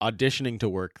you're auditioning to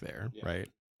work there, right?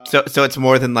 So it's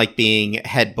more than like being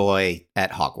head boy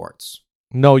at Hogwarts.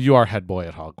 No, you are head boy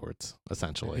at Hogwarts,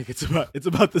 essentially. I think it's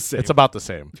about the same. It's about the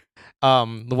same.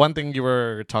 The one thing you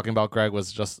were talking about, Greg,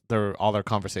 was just all their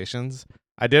conversations.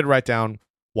 I did write down,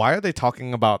 why are they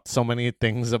talking about so many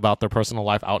things about their personal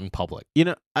life out in public?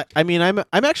 I mean, I'm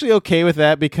actually okay with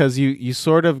that because you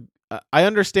sort of I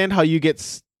understand how you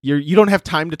don't have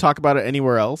time to talk about it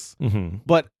anywhere else. Mm-hmm.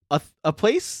 But a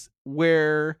place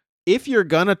where if you're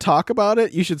gonna talk about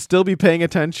it, you should still be paying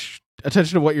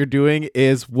attention to what you're doing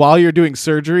is while you're doing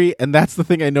surgery, and that's the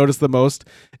thing I noticed the most,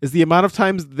 is the amount of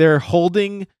times they're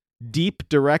holding deep,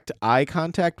 direct eye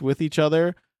contact with each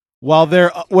other while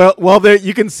they're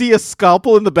you can see a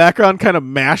scalpel in the background kind of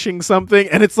mashing something,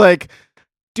 and it's like,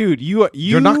 dude,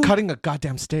 you're not cutting a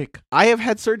goddamn steak. I have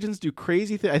had surgeons do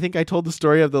crazy things. I think I told the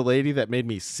story of the lady that made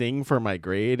me sing for my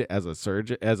grade as a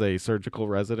surgical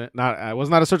resident. I was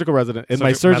not a surgical resident in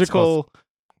my surgical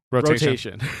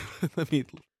rotation. let me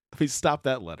stop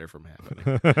that letter from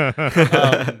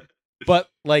happening. But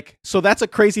like, so that's a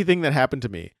crazy thing that happened to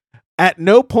me. At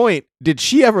no point did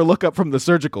she ever look up from the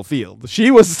surgical field. She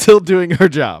was still doing her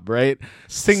job, right?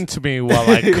 Sing to me while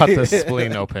I cut the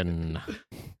spleen open.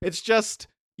 It's just,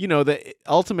 that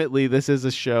ultimately this is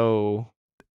a show,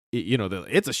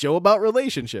 it's a show about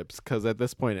relationships, because at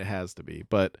this point it has to be.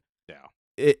 But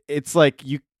yeah, it's like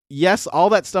yes, all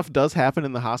that stuff does happen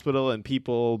in the hospital, and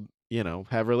people,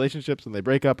 have relationships and they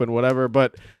break up and whatever.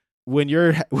 But when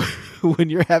you're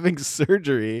having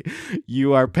surgery,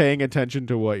 you are paying attention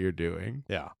to what you're doing.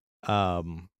 Yeah.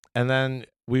 And then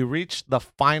we reach the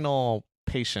final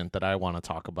patient that I want to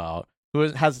talk about, who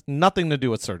has nothing to do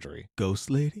with surgery.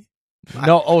 Ghost lady?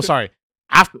 No. Oh, sorry.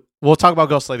 We'll talk about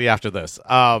Ghost Lady after this.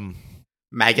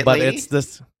 Maggot but lady? It's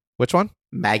this. Which one?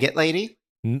 Maggot lady?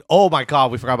 Oh my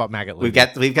God, we forgot about Maggot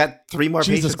Lady. We've got 3 more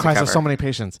patients. Jesus Christ, there's so many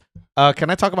patients. Can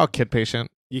I talk about Kid Patient?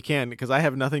 You can, because I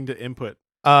have nothing to input.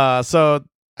 So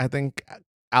I think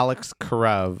Alex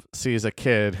Karev sees a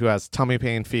kid who has tummy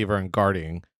pain, fever, and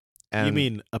guarding. And you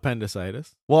mean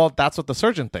appendicitis? Well, that's what the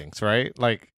surgeon thinks, right?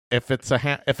 Like if it's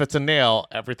a nail,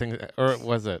 everything, or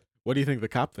was it? What do you think the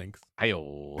cop thinks?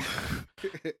 Ayo.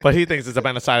 But he thinks it's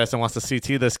appendicitis and wants to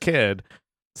CT this kid.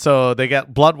 So they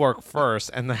get blood work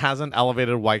first, and it has an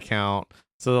elevated white count.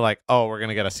 So they're like, oh, we're going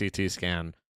to get a CT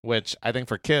scan, which I think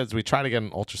for kids, we try to get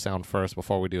an ultrasound first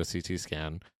before we do a CT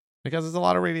scan, because there's a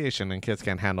lot of radiation and kids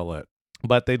can't handle it.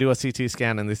 But they do a CT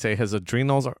scan, and they say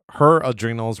her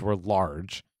adrenals were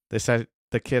large. They said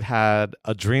the kid had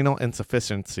adrenal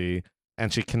insufficiency,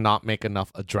 and she cannot make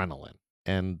enough adrenaline.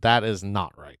 And that is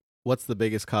not right. What's the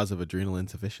biggest cause of adrenal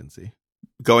insufficiency?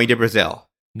 Going to Brazil.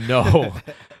 No.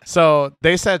 So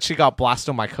they said she got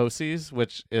blastomycosis,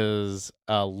 which is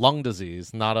a lung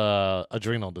disease, not a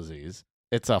adrenal disease.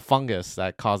 It's a fungus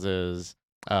that causes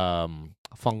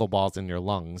fungal balls in your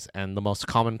lungs, and the most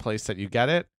common place that you get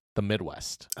it, the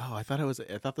Midwest. Oh, I thought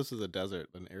this was a desert,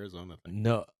 an Arizona thing.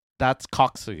 No, that's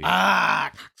cocci.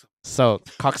 Ah. So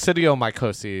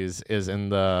coccidiomycosis is in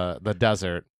the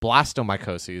desert.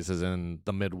 Blastomycosis is in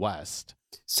the Midwest.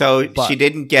 So she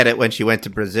didn't get it when she went to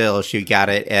Brazil. She got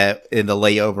it in the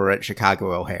layover at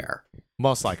Chicago O'Hare.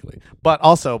 Most likely. But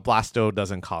also, blasto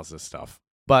doesn't cause this stuff.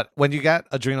 But when you get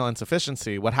adrenal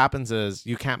insufficiency, what happens is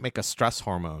you can't make a stress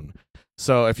hormone.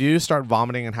 So if you start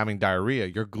vomiting and having diarrhea,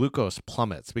 your glucose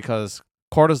plummets because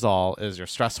cortisol is your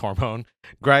stress hormone.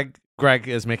 Greg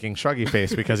is making shruggy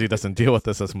face because he doesn't deal with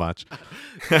this as much.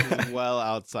 Well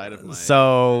outside of my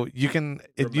so you can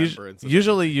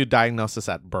usually it. You diagnose this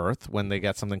at birth when they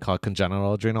get something called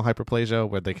congenital adrenal hyperplasia,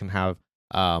 where they can have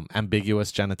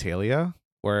ambiguous genitalia,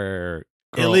 where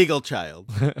illegal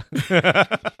child,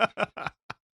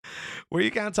 where you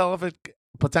can't tell if it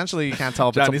potentially you can't tell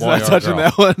if Johnny's it's a boy not or a touching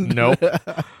girl. that one.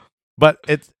 Nope. But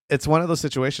it's one of those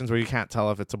situations where you can't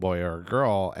tell if it's a boy or a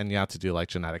girl, and you have to do like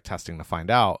genetic testing to find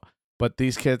out. But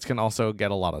these kids can also get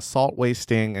a lot of salt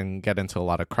wasting and get into a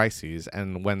lot of crises.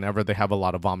 And whenever they have a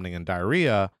lot of vomiting and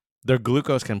diarrhea, their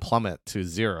glucose can plummet to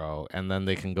 0, and then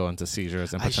they can go into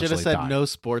seizures and potentially die. I should have said no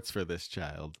sports for this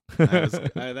child.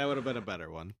 That would have been a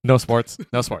better one. No sports.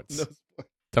 No sports. No sports.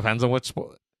 Depends on which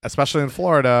sport. Especially in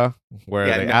Florida, where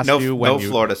they ask you when you...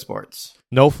 No Florida sports.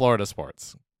 No Florida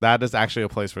sports. That is actually a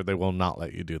place where they will not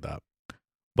let you do that.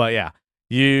 But yeah.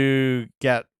 You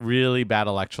get really bad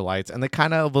electrolytes, and they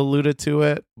kind of alluded to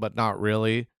it, but not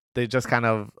really. They just kind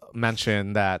of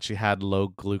mentioned that she had low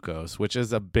glucose, which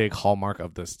is a big hallmark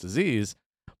of this disease,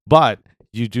 but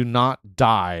you do not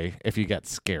die if you get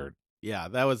scared. Yeah,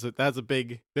 that's a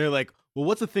big... They're like, well,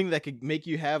 what's the thing that could make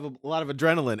you have a lot of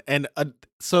adrenaline? And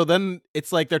so then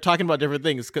it's like they're talking about different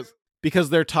things because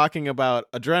they're talking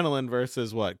about adrenaline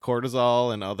versus what?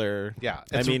 Cortisol and other... Yeah,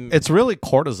 it's really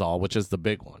cortisol, which is the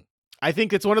big one. I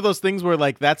think it's one of those things where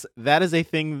like that is a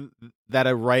thing that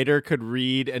a writer could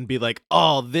read and be like,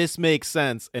 oh, this makes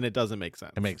sense, and it doesn't make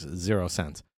sense. It makes 0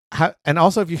 sense. And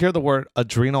also, if you hear the word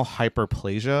adrenal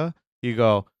hyperplasia, you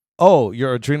go, oh,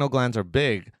 your adrenal glands are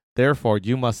big, therefore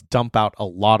you must dump out a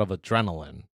lot of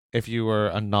adrenaline if you were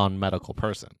a non-medical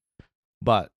person.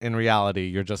 But in reality,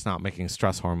 you're just not making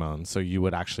stress hormones, so you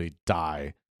would actually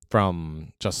die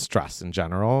from just stress in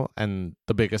general. And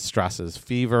the biggest stress is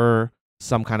fever,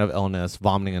 some kind of illness,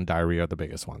 vomiting and diarrhea are the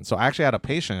biggest ones. So I actually had a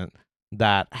patient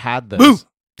that had this.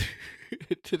 Boo!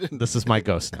 This is my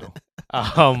ghost now.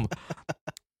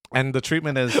 And the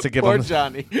treatment is to give Poor him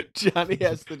Johnny. Johnny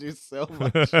has to do so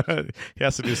much. He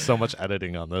has to do so much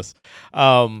editing on this.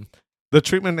 The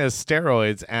treatment is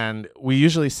steroids, and we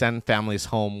usually send families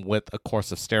home with a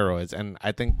course of steroids. And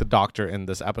I think the doctor in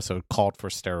this episode called for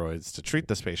steroids to treat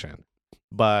this patient.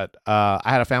 But I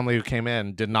had a family who came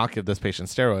in, did not give this patient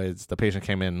steroids. The patient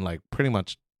came in like pretty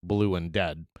much blue and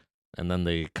dead. And then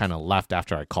they kind of left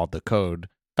after I called the code.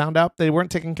 Found out they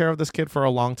weren't taking care of this kid for a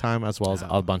long time, as well as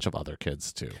a bunch of other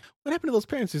kids too. What happened to those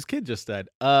parents whose kid just died?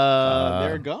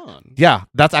 They're gone. Yeah,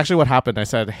 that's actually what happened. I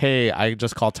said, hey, I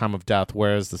just called time of death.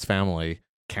 Where is this family?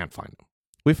 Can't find them.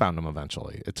 We found them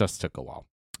eventually. It just took a while.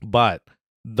 But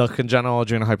the congenital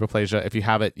adrenal hyperplasia, if you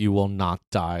have it, you will not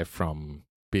die from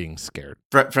being scared.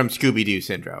 From Scooby-Doo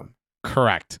syndrome.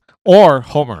 Correct. Or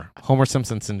Homer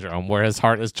Simpson syndrome, where his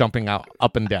heart is jumping out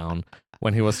up and down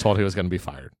when he was told he was going to be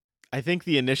fired. I think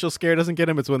the initial scare doesn't get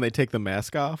him. It's when they take the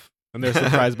mask off and they're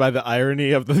surprised by the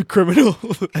irony of the criminal.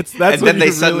 That's and then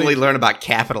they suddenly learn about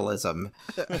capitalism.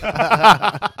 But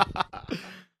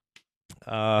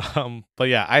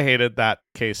yeah, I hated that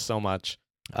case so much.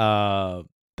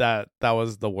 That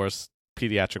was the worst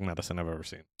pediatric medicine I've ever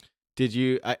seen. Did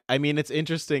you? I mean, it's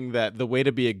interesting that the way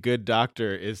to be a good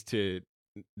doctor is to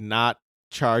not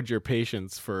charge your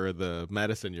patients for the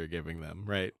medicine you're giving them,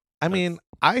 right? I mean,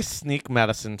 I sneak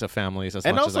medicine to families as much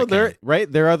as I can. And also,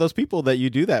 there are those people that you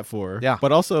do that for. Yeah.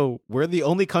 But also, we're the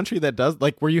only country that does,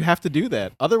 like, where you have to do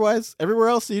that. Otherwise, everywhere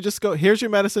else, you just go, here's your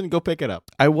medicine, go pick it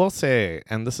up. I will say,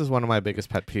 and this is one of my biggest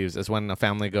pet peeves, is when a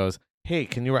family goes, hey,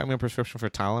 can you write me a prescription for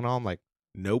Tylenol? I'm like,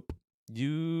 nope.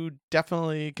 You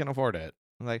definitely can afford it.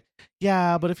 I'm like,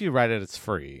 yeah, but if you write it, it's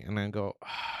free. And then go,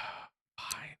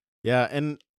 fine. Yeah,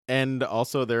 and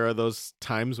also there are those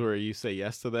times where you say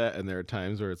yes to that, and there are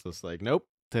times where it's just like, nope,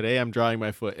 today I'm drawing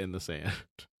my foot in the sand.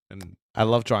 And I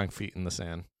love drawing feet in the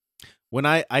sand. When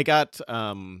I got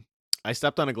I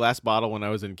stepped on a glass bottle when I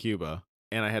was in Cuba,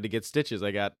 and I had to get stitches.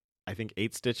 I got, I think,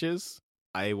 8 stitches.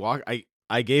 I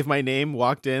gave my name,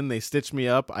 walked in, they stitched me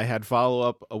up. I had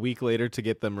follow-up a week later to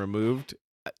get them removed.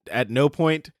 At no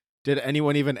point did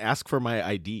anyone even ask for my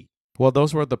ID. Well,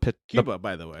 those were Cuba,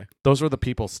 by the way. Those were the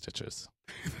people's stitches.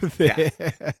 Yeah.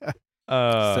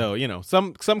 So, you know,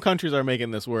 some countries are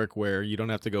making this work where you don't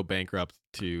have to go bankrupt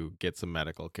to get some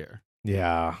medical care.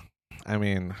 Yeah. I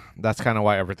mean, that's kind of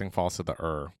why everything falls to the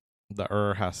ER. The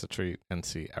ER has to treat and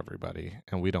see everybody,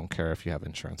 and we don't care if you have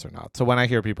insurance or not. So when I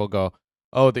hear people go,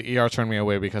 oh, the ER turned me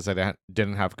away because I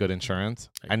didn't have good insurance,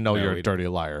 I know you're a dirty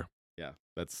liar. Yeah,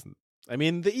 I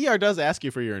mean, the ER does ask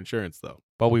you for your insurance, though.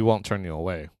 But we won't turn you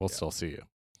away. We'll still see you.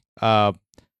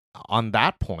 On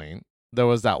that point, there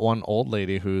was that one old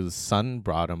lady whose son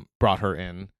brought her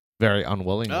in very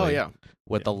unwillingly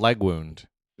with a leg wound.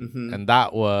 Mm-hmm. And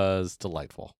that was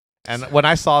delightful. And when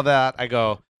I saw that, I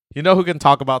go, you know who can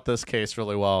talk about this case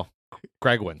really well?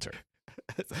 Greg Winter.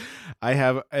 I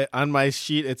have on my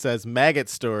sheet, it says maggot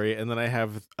story, and then I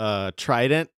have a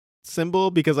trident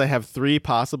symbol because I have 3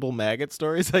 possible maggot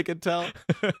stories I could tell.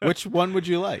 Which one would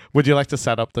you like? Would you like to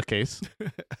set up the case?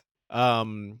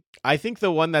 I think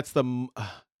the one that's the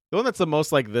the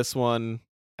most like this one.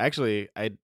 Actually,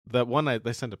 I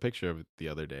sent a picture of it the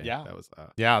other day. Yeah,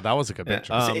 that was a good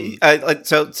picture.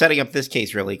 So setting up this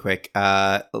case really quick,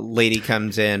 lady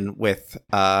comes in with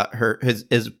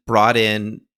is brought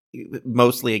in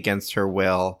mostly against her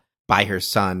will by her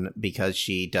son because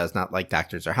she does not like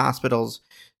doctors or hospitals,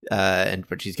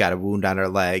 but she's got a wound on her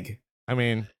leg. I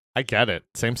mean, I get it.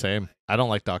 Same. I don't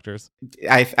like doctors.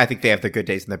 I think they have their good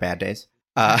days and their bad days.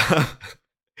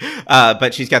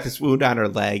 But she's got this wound on her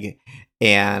leg,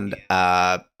 and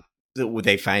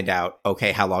they find out,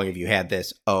 okay, how long have you had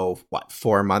this?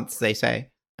 4 months, they say.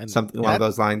 And something along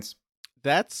those lines.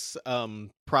 That's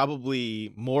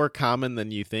probably more common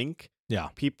than you think. Yeah.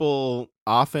 People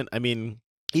often, I mean,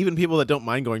 even people that don't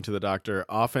mind going to the doctor,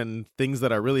 often things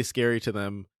that are really scary to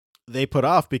them, they put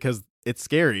off because it's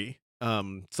scary.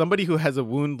 Somebody who has a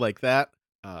wound like that,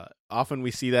 often we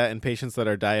see that in patients that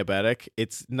are diabetic.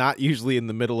 It's not usually in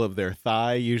the middle of their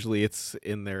thigh. Usually it's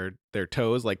in their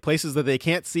toes, like places that they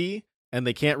can't see and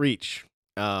they can't reach.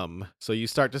 So you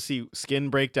start to see skin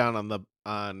breakdown on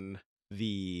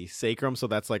the sacrum. So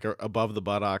that's like above the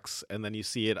buttocks. And then you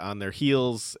see it on their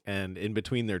heels and in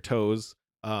between their toes.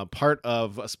 Part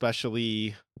of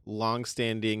especially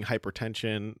long-standing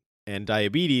hypertension and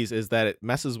diabetes is that it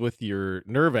messes with your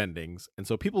nerve endings. And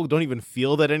so people don't even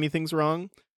feel that anything's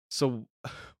wrong. So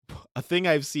a thing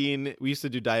I've seen. We used to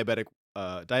do diabetic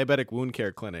wound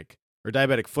care clinic or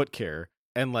diabetic foot care.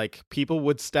 And like people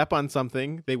would step on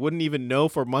something they wouldn't even know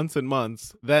for months and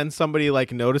months. Then somebody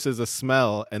like notices a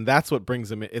smell, and that's what brings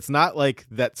them in. It's not like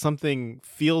that something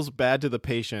feels bad to the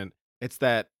patient. It's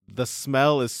that the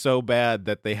smell is so bad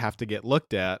that they have to get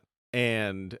looked at.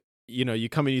 And you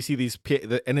come and you see these,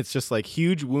 and it's just like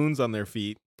huge wounds on their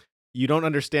feet. You don't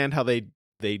understand how they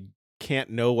can't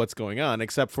know what's going on,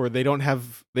 except for they don't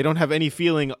have any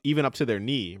feeling even up to their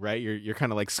knee, right? You're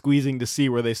kind of like squeezing to see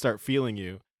where they start feeling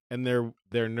you. And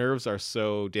their nerves are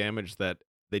so damaged that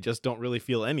they just don't really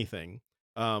feel anything.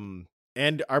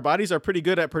 And our bodies are pretty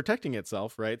good at protecting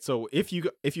itself, right? So if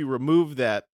you remove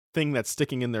that thing that's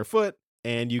sticking in their foot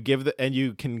and you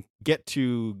can get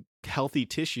to healthy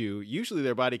tissue, usually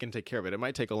their body can take care of it. It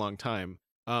might take a long time.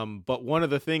 But one of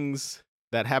the things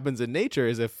that happens in nature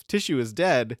is if tissue is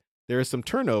dead, there is some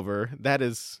turnover. That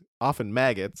is often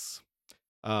maggots.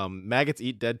 Maggots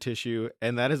eat dead tissue,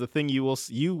 and that is a thing you will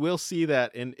see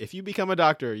that if you become a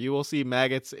doctor, you will see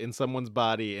maggots in someone's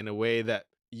body in a way that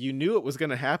you knew it was going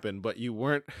to happen, but you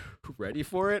weren't ready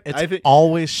for it. It's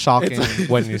always shocking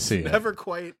when you see it. Never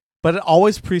quite. But it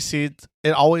always proceeds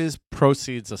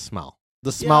a smell.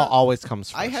 The smell always comes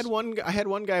first. I had one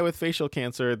guy with facial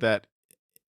cancer that,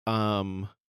 God,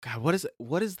 what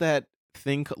is that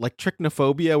thing like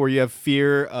trichinophobia, where you have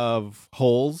fear of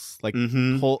holes, like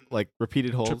like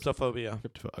repeated holes? Tryptophobia.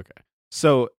 Okay.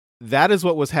 So that is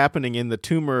what was happening in the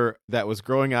tumor that was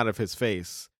growing out of his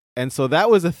face. And so that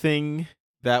was a thing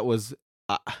that was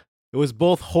it was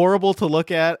both horrible to look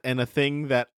at and a thing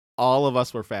that all of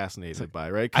us were fascinated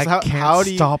by, right? I can't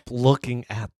stop looking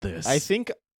at this. I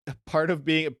think part of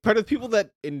people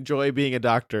that enjoy being a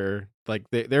doctor, like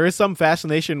there is some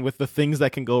fascination with the things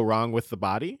that can go wrong with the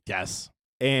body. Yes.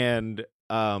 And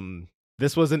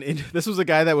this was a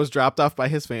guy that was dropped off by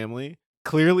his family.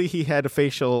 Clearly he had a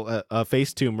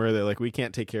face tumor. They're like, we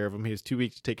can't take care of him. He was too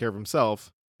weak to take care of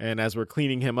himself. And as we're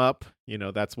cleaning him up,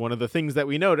 that's one of the things that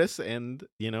we notice, and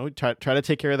try to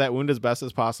take care of that wound as best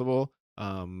as possible.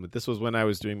 This was when I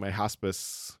was doing my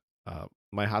hospice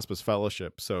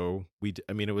fellowship. So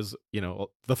it was,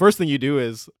 the first thing you do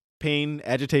is pain,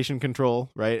 agitation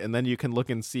control, right? And then you can look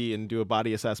and see and do a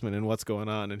body assessment and what's going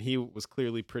on. And he was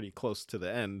clearly pretty close to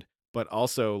the end, but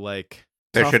also like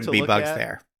there shouldn't be bugs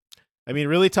there. I mean,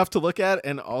 really tough to look at.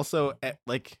 And also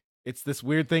like, it's this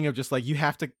weird thing of just like, you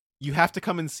have to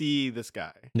come and see this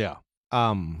guy. Yeah.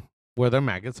 Were there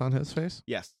maggots on his face?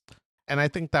 Yes. And I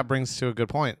think that brings to a good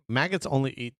point. Maggots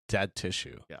only eat dead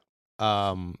tissue. Yeah.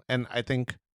 And I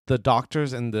think the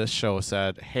doctors in this show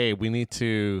said, hey, we need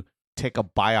to take a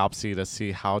biopsy to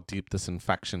see how deep this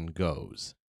infection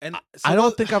goes. And so I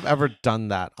don't think I've ever done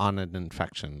that on an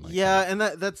infection. And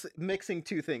that's mixing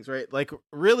two things, right? Like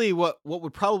really what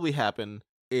would probably happen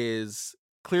is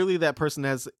clearly that person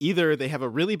has either they have a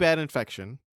really bad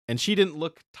infection, and she didn't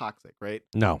look toxic, right?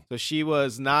 No. So she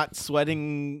was not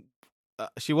sweating.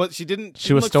 She was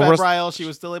still febrile. She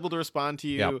was still able to respond to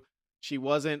you. Yep. She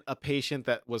wasn't a patient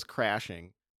that was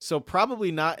crashing. So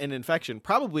probably not an infection,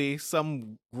 probably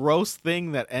some gross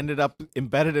thing that ended up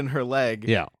embedded in her leg.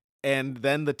 Yeah. And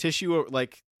then the tissue,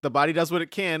 like the body does what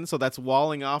it can. So that's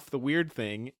walling off the weird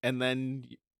thing. And then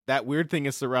that weird thing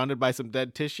is surrounded by some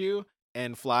dead tissue,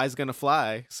 and fly's going to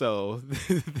fly. So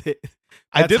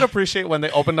I did appreciate when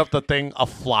they opened up the thing, a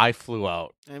fly flew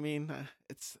out. I mean,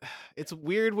 it's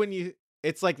weird when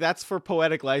it's like that's for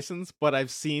poetic license, but I've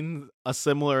seen a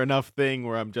similar enough thing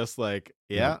where I'm just like,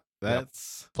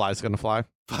 that's fly's gonna fly.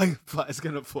 Fly's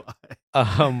gonna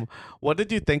fly. What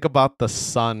did you think about the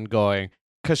son going?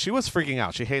 Because she was freaking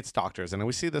out. She hates doctors, and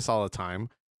we see this all the time.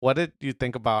 What did you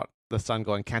think about the son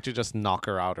going? Can't you just knock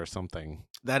her out or something?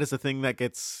 That is a thing that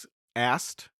gets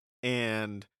asked,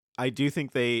 and I do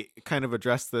think they kind of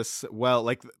address this well.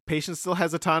 Like, patient still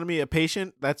has autonomy. A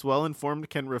patient that's well informed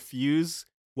can refuse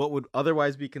what would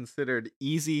otherwise be considered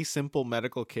easy, simple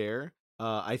medical care.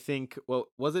 I think,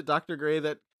 was it Dr. Gray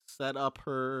that set up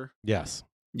her? Yes.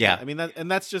 Yeah. I mean,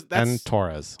 that's and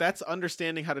Torres. That's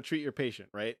understanding how to treat your patient,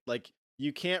 right? Like,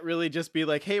 you can't really just be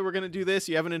like, hey, we're going to do this.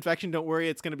 You have an infection. Don't worry.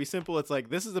 It's going to be simple. It's like,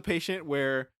 this is a patient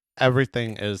where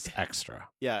everything is extra.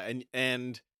 Yeah.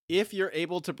 And if you're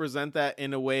able to present that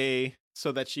in a way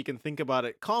so that she can think about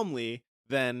it calmly,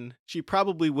 then she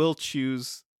probably will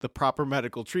choose the proper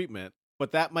medical treatment.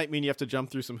 But that might mean you have to jump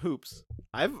through some hoops.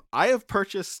 I have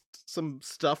purchased some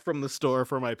stuff from the store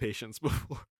for my patients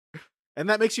before, and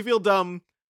that makes you feel dumb.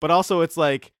 But also, it's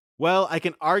like, well, I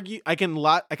can argue. I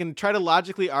can try to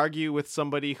logically argue with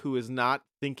somebody who is not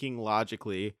thinking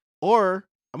logically, or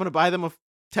I'm going to buy them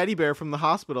teddy bear from the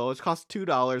hospital. It costs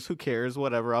 $2. Who cares?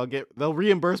 Whatever. They'll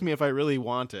reimburse me if I really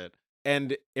want it.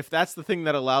 And if that's the thing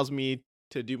that allows me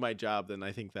to do my job, then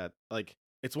I think that like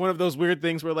it's one of those weird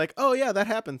things where like, oh yeah, that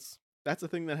happens. That's a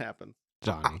thing that happens.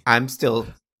 Johnny. I'm still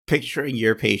picturing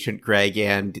your patient, Greg,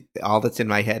 and all that's in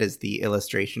my head is the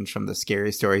illustrations from the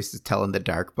Scary Stories to Tell in the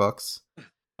Dark books.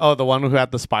 Oh, the one who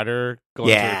had the spider go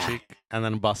into Yeah. her cheek and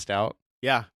then bust out.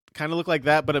 Yeah, kind of look like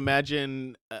that, but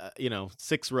imagine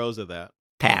 6 rows of that.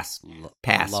 Pass.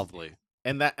 Pass. Lovely.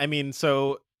 And that, I mean,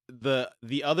 so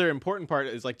the other important part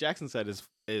is, like Jackson said,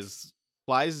 is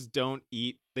flies don't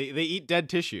eat. They eat dead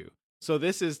tissue. So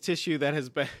this is tissue that has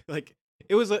been like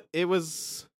it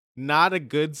was not a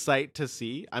good sight to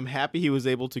see. I'm happy he was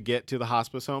able to get to the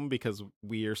hospice home because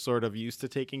we are sort of used to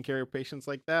taking care of patients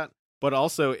like that. But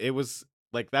also, it was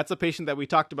like that's a patient that we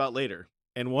talked about later.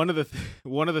 And one of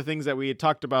the things that we had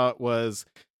talked about was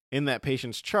in that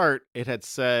patient's chart. It had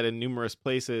said in numerous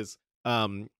places,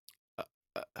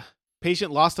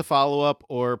 patient lost a follow-up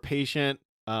or patient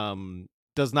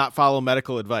does not follow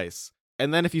medical advice.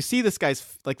 And then if you see this guy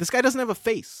doesn't have a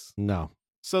face. No.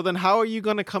 So then how are you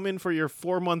going to come in for your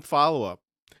 4-month follow-up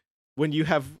when you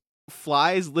have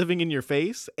flies living in your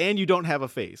face and you don't have a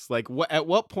face? Like at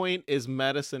what point is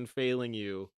medicine failing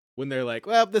you when they're like,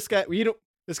 well, this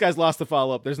guy's lost the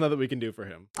follow-up. There's nothing we can do for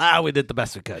him. We did the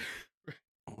best we could.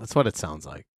 That's what it sounds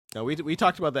like. No, we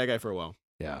talked about that guy for a while.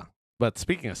 Yeah. But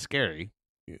speaking of scary,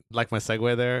 like my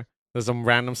segue there, there's some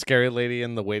random scary lady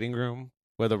in the waiting room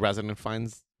where the resident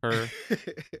finds her.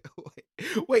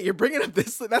 Wait, you're bringing up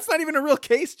this? That's not even a real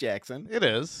case, Jackson. It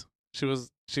is.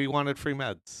 She wanted free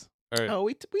meds. Oh,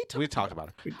 we talked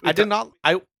about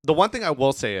it. The one thing I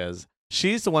will say is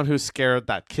she's the one who scared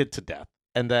that kid to death.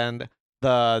 And then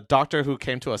the doctor who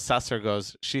came to assess her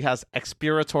goes, she has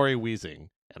expiratory wheezing.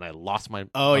 And I lost my.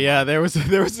 Oh yeah, there was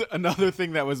another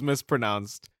thing that was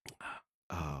mispronounced.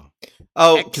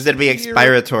 Oh, because it'd be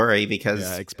expiratory because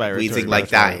wheezing like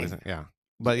dying. Yeah.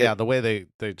 But yeah, the way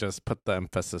they just put the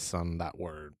emphasis on that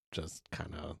word just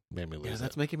kind of made me lose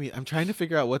that's it. making me. I'm trying to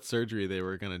figure out what surgery they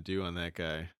were gonna do on that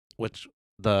guy. Which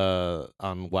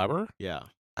on Weber? Yeah,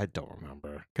 I don't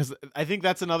remember. Because I think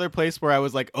that's another place where I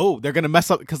was like, oh, they're gonna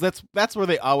mess up because that's where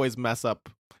they always mess up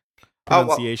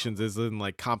pronunciations is in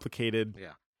like complicated.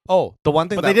 Yeah. Oh, the one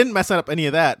thing, but they didn't mess up any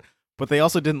of that. But they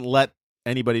also didn't let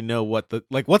anybody know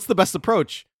what's the best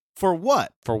approach for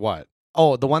what. For what?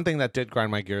 Oh, the one thing that did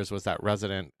grind my gears was that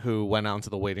resident who went out into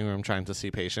the waiting room trying to see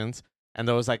patients. And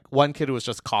there was like one kid who was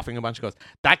just coughing a bunch. He goes,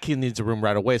 that kid needs a room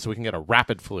right away so we can get a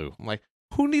rapid flu. I'm like,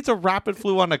 who needs a rapid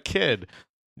flu on a kid?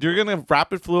 You're going to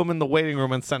rapid flu him in the waiting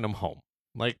room and send him home.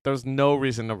 Like, there's no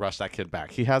reason to rush that kid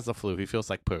back. He has the flu. He feels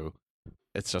like poo.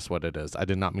 It's just what it is. I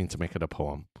did not mean to make it a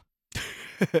poem.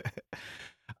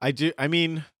 I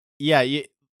mean, yeah.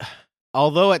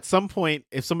 Although at some point,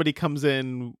 if somebody comes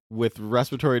in with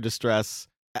respiratory distress,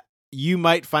 you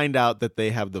might find out that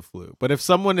they have the flu. But if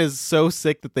someone is so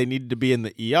sick that they need to be in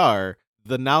the ER,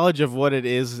 the knowledge of what it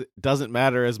is doesn't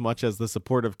matter as much as the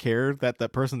supportive care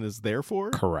that person is there for.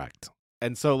 Correct.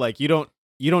 And so, like, you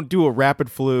don't do a rapid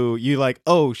flu. You like,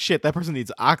 oh shit, that person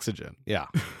needs oxygen. Yeah.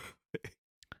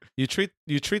 You treat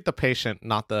the patient,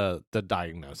 not the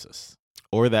diagnosis.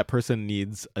 Or that person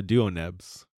needs a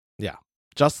duonebs. Yeah.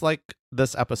 Just like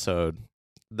this episode,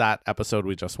 that episode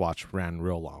we just watched ran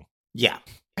real long. Yeah.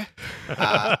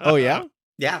 Oh, yeah?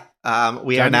 Yeah.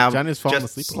 We are now Johnny's falling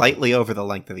asleep just slightly over the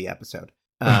length of the episode.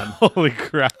 Holy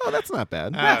crap. Oh, that's not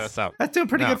bad. That's doing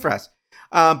pretty good for us.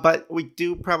 But we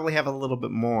do probably have a little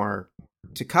bit more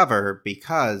to cover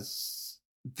because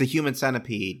the human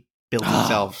centipede built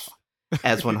itself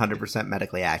as 100%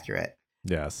 medically accurate.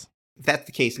 Yes. If that's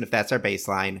the case, and if that's our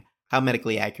baseline, how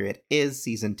medically accurate is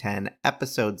Season 10,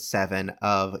 Episode 7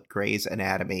 of Grey's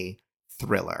Anatomy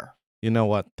Thriller? You know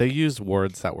what? They used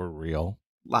words that were real.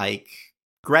 Like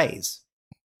Grey's.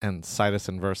 And situs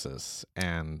inversus.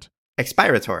 And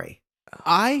expiratory.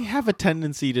 I have a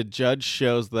tendency to judge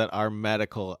shows that are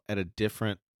medical at a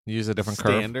different use a different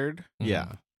standard. Curve.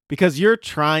 Yeah. Because you're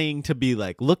trying to be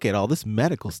like, look at all this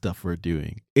medical stuff we're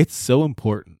doing. It's so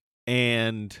important.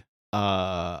 And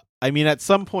I mean, at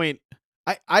some point,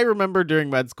 I remember during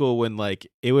med school when like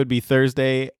it would be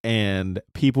Thursday and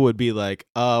people would be like,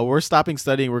 we're stopping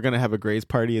studying. We're going to have a Grey's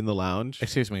party in the lounge.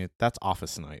 Excuse me. That's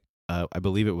office night. I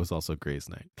believe it was also Grey's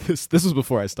night. This was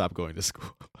before I stopped going to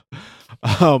school.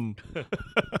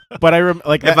 But I remember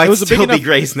like it was still be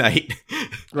Grey's night.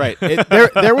 Right.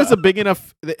 There was a big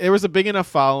enough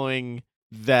following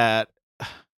that,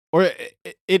 or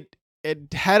it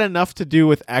had enough to do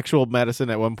with actual medicine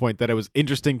at one point that it was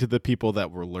interesting to the people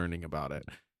that were learning about it.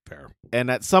 Fair.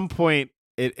 And at some point,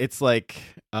 it's like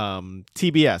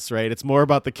TBS, right? It's more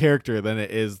about the character than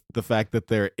it is the fact that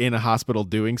they're in a hospital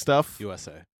doing stuff.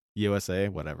 USA,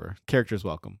 whatever. Characters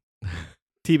welcome.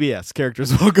 TBS,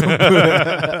 characters welcome.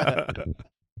 I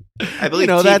believe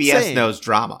TBS knows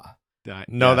drama.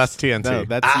 No, that's TNT. No,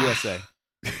 that's USA.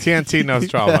 TNT knows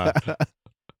drama.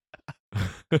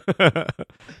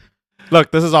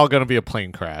 Look, this is all going to be a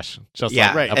plane crash. Just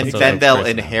yeah, like and episodes then of they'll Grey's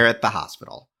Anatomy. inherit the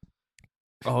hospital.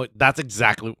 Oh, that's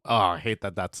exactly. Oh, I hate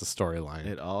that. That's the storyline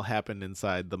It all happened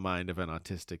inside the mind of an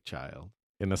autistic child.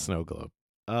 in a snow globe.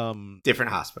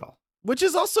 Different hospital. Which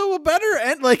is also a better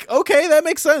and like okay, that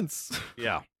makes sense.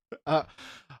 Yeah.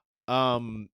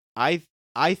 I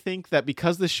think that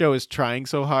because the show is trying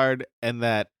so hard and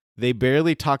that they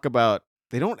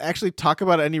don't actually talk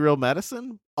about any real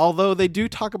medicine, although they do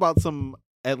talk about some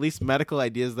at least medical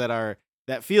ideas that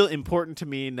feel important to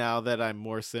me now that I'm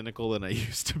more cynical than I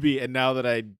used to be, and now that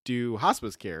I do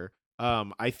hospice care.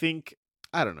 I think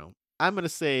I don't know. I'm gonna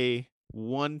say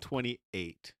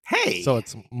 128. Hey, So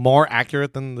it's more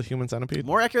accurate than the Human Centipede.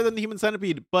 More accurate than the Human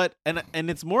Centipede, but and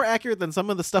it's more accurate than some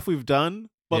of the stuff we've done.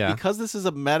 But Yeah. because this is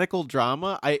a medical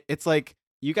drama, it's like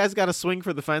you guys got to swing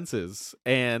for the fences,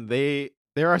 and there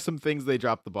are some things they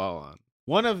dropped the ball on.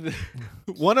 One of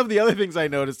the other things I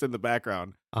noticed in the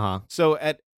background. So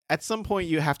at some point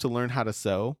you have to learn how to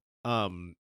sew.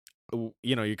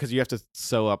 Because you have to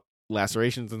sew up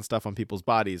lacerations and stuff on people's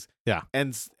bodies. Yeah.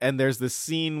 And there's this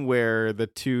scene where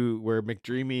where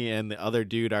McDreamy and the other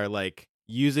dude are like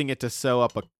using it to sew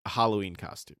up a Halloween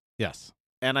costume. Yes.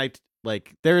 And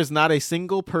there is not a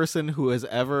single person who has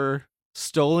ever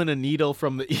stolen a needle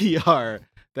from the ER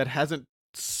that hasn't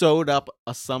sewed up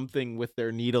something with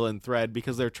their needle and thread,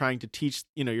 because they're trying to teach,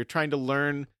 you're trying to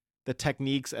learn the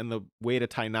techniques and the way to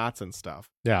tie knots and stuff.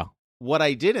 Yeah. What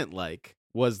I didn't like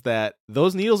was that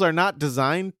those needles are not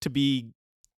designed to be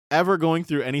ever going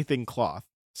through anything cloth.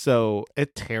 So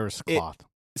It tears cloth.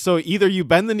 so either you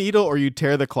bend the needle or you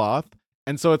tear the cloth.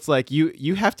 And so it's like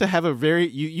you have to have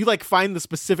you like find the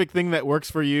specific thing that works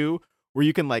for you, where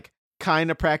you can like kind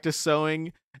of practice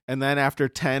sewing, and then after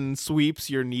 10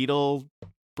 sweeps your needle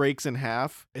breaks in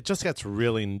half. It just gets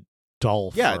really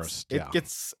dull first.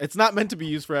 It's not meant to be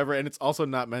used forever, and it's also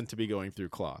not meant to be going through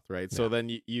cloth, right? So Yeah. then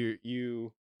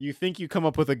you think you come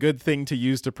up with a good thing to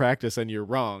use to practice, and you're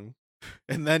wrong.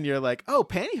 And then you're like, oh,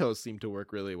 pantyhose seem to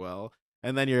work really well.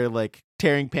 And then you're like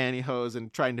tearing pantyhose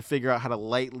and trying to figure out how to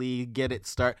lightly get it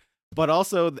start. But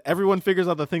also everyone figures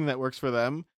out the thing that works for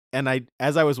them. And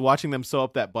as I was watching them sew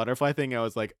up that butterfly thing, I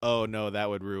was like, oh no,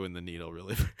 that would ruin the needle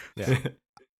really. Yeah.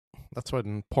 That's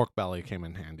when pork belly came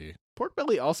in handy. Pork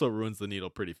belly also ruins the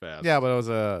needle pretty fast. Yeah, but it was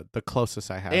the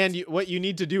closest I had. And what you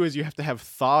need to do is you have to have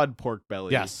thawed pork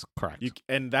belly. yes, correct.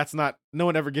 And that's not, no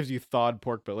one ever gives you thawed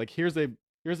pork belly. Like here's a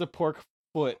pork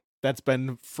foot that's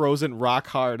been frozen rock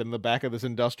hard in the back of this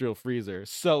industrial freezer.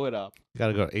 Sew it up. You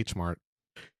gotta go to H Mart.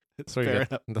 That's where you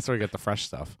get the fresh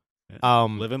stuff.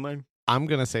 Live and learn. I'm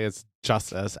gonna say it's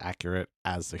just as accurate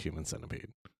as the Human Centipede.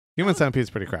 Human Centipede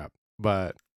is pretty crap,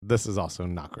 but this is also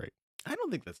not great. I don't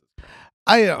think this is.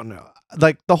 I don't know.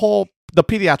 Like the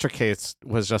pediatric case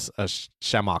was just a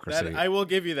shamocracy. I will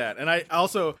give you that. And I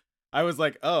was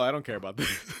like, oh, I don't care about this.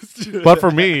 But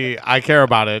for me, I care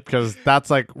about it because that's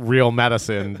like real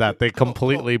medicine that they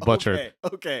completely butchered.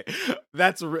 Okay.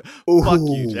 That's fuck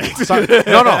you, Jackson. Sorry,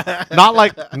 no,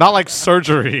 not like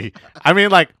surgery. I mean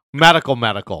like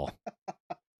medical.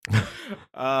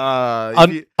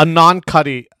 A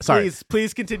non-cutty. Sorry,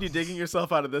 please continue digging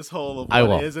yourself out of this hole of I will.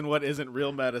 what is and what isn't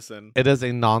real medicine. it is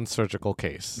a non-surgical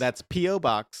case. That's P.O.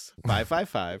 Box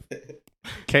 555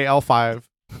 KL5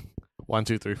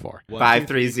 1234.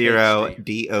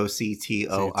 530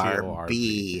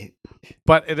 DOCTORB.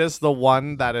 But it is the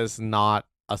one that is not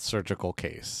a surgical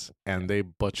case, and they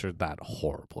butchered that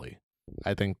horribly.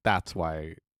 I think that's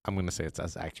why I'm going to say it's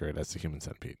as accurate as the Human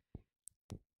Centipede.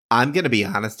 I'm going to be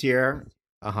honest here.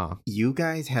 You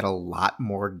guys had a lot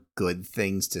more good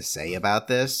things to say about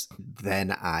this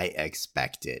than I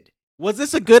expected. Was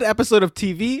this a good episode of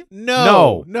TV?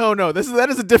 No. That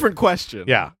is a different question.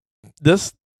 Yeah.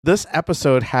 This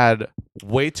episode had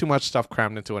way too much stuff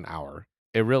crammed into an hour.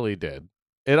 It really did.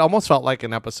 It almost felt like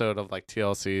an episode of like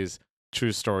TLC's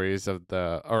True Stories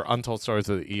or Untold Stories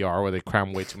of the ER, where they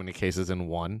cram way too many cases in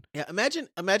one. Yeah, imagine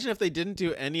if they didn't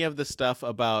do any of the stuff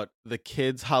about the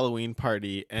kids' Halloween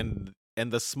party and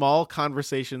the small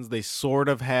conversations they sort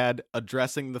of had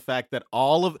addressing the fact that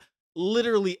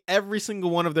literally every single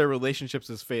one of their relationships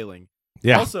is failing.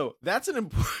 Yeah. Also, that's an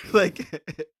important, like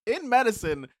in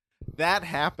medicine, that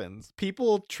happens.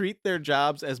 People treat their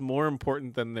jobs as more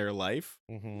important than their life.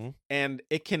 Mm-hmm. And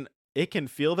it can it can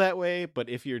feel that way, but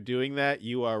if you're doing that,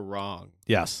 you are wrong.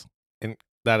 Yes, and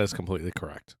that is completely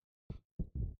correct.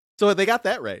 So they got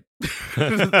that right.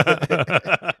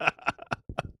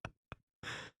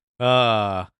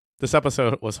 This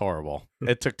episode was horrible.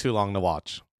 It took too long to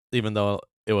watch, even though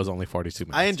it was only 42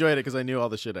 minutes. I enjoyed it because I knew all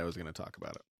the shit I was going to talk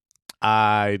about it.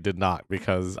 I did not,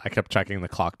 because I kept checking the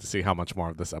clock to see how much more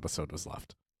of this episode was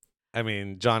left. I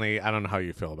mean, Johnny, I don't know how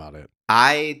you feel about it.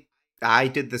 I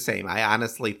did the same. I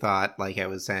honestly thought, like I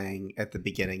was saying at the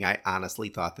beginning, I honestly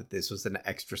thought that this was an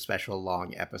extra special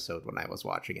long episode when I was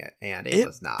watching it, and it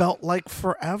was not. It felt like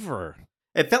forever.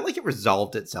 It felt like it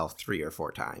resolved itself 3 or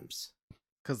 4 times.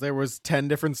 Because there was 10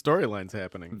 different storylines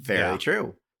happening. Very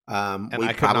true. We I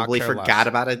could probably not care forgot less.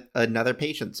 about another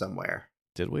patient somewhere.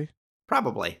 Did we?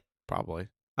 Probably.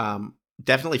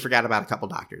 Definitely Forgot about a couple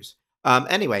doctors.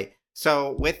 Anyway,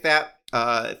 so with that,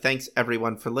 thanks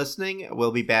everyone for listening.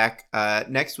 We'll be back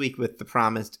next week with the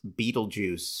promised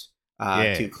Beetlejuice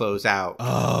to close out.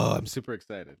 Oh, I'm super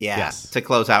excited. Yeah, yes. to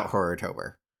close out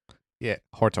Horrortober. Yeah,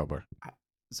 Hortober.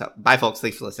 So, bye folks.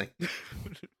 Thanks for listening.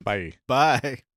 Bye. Bye.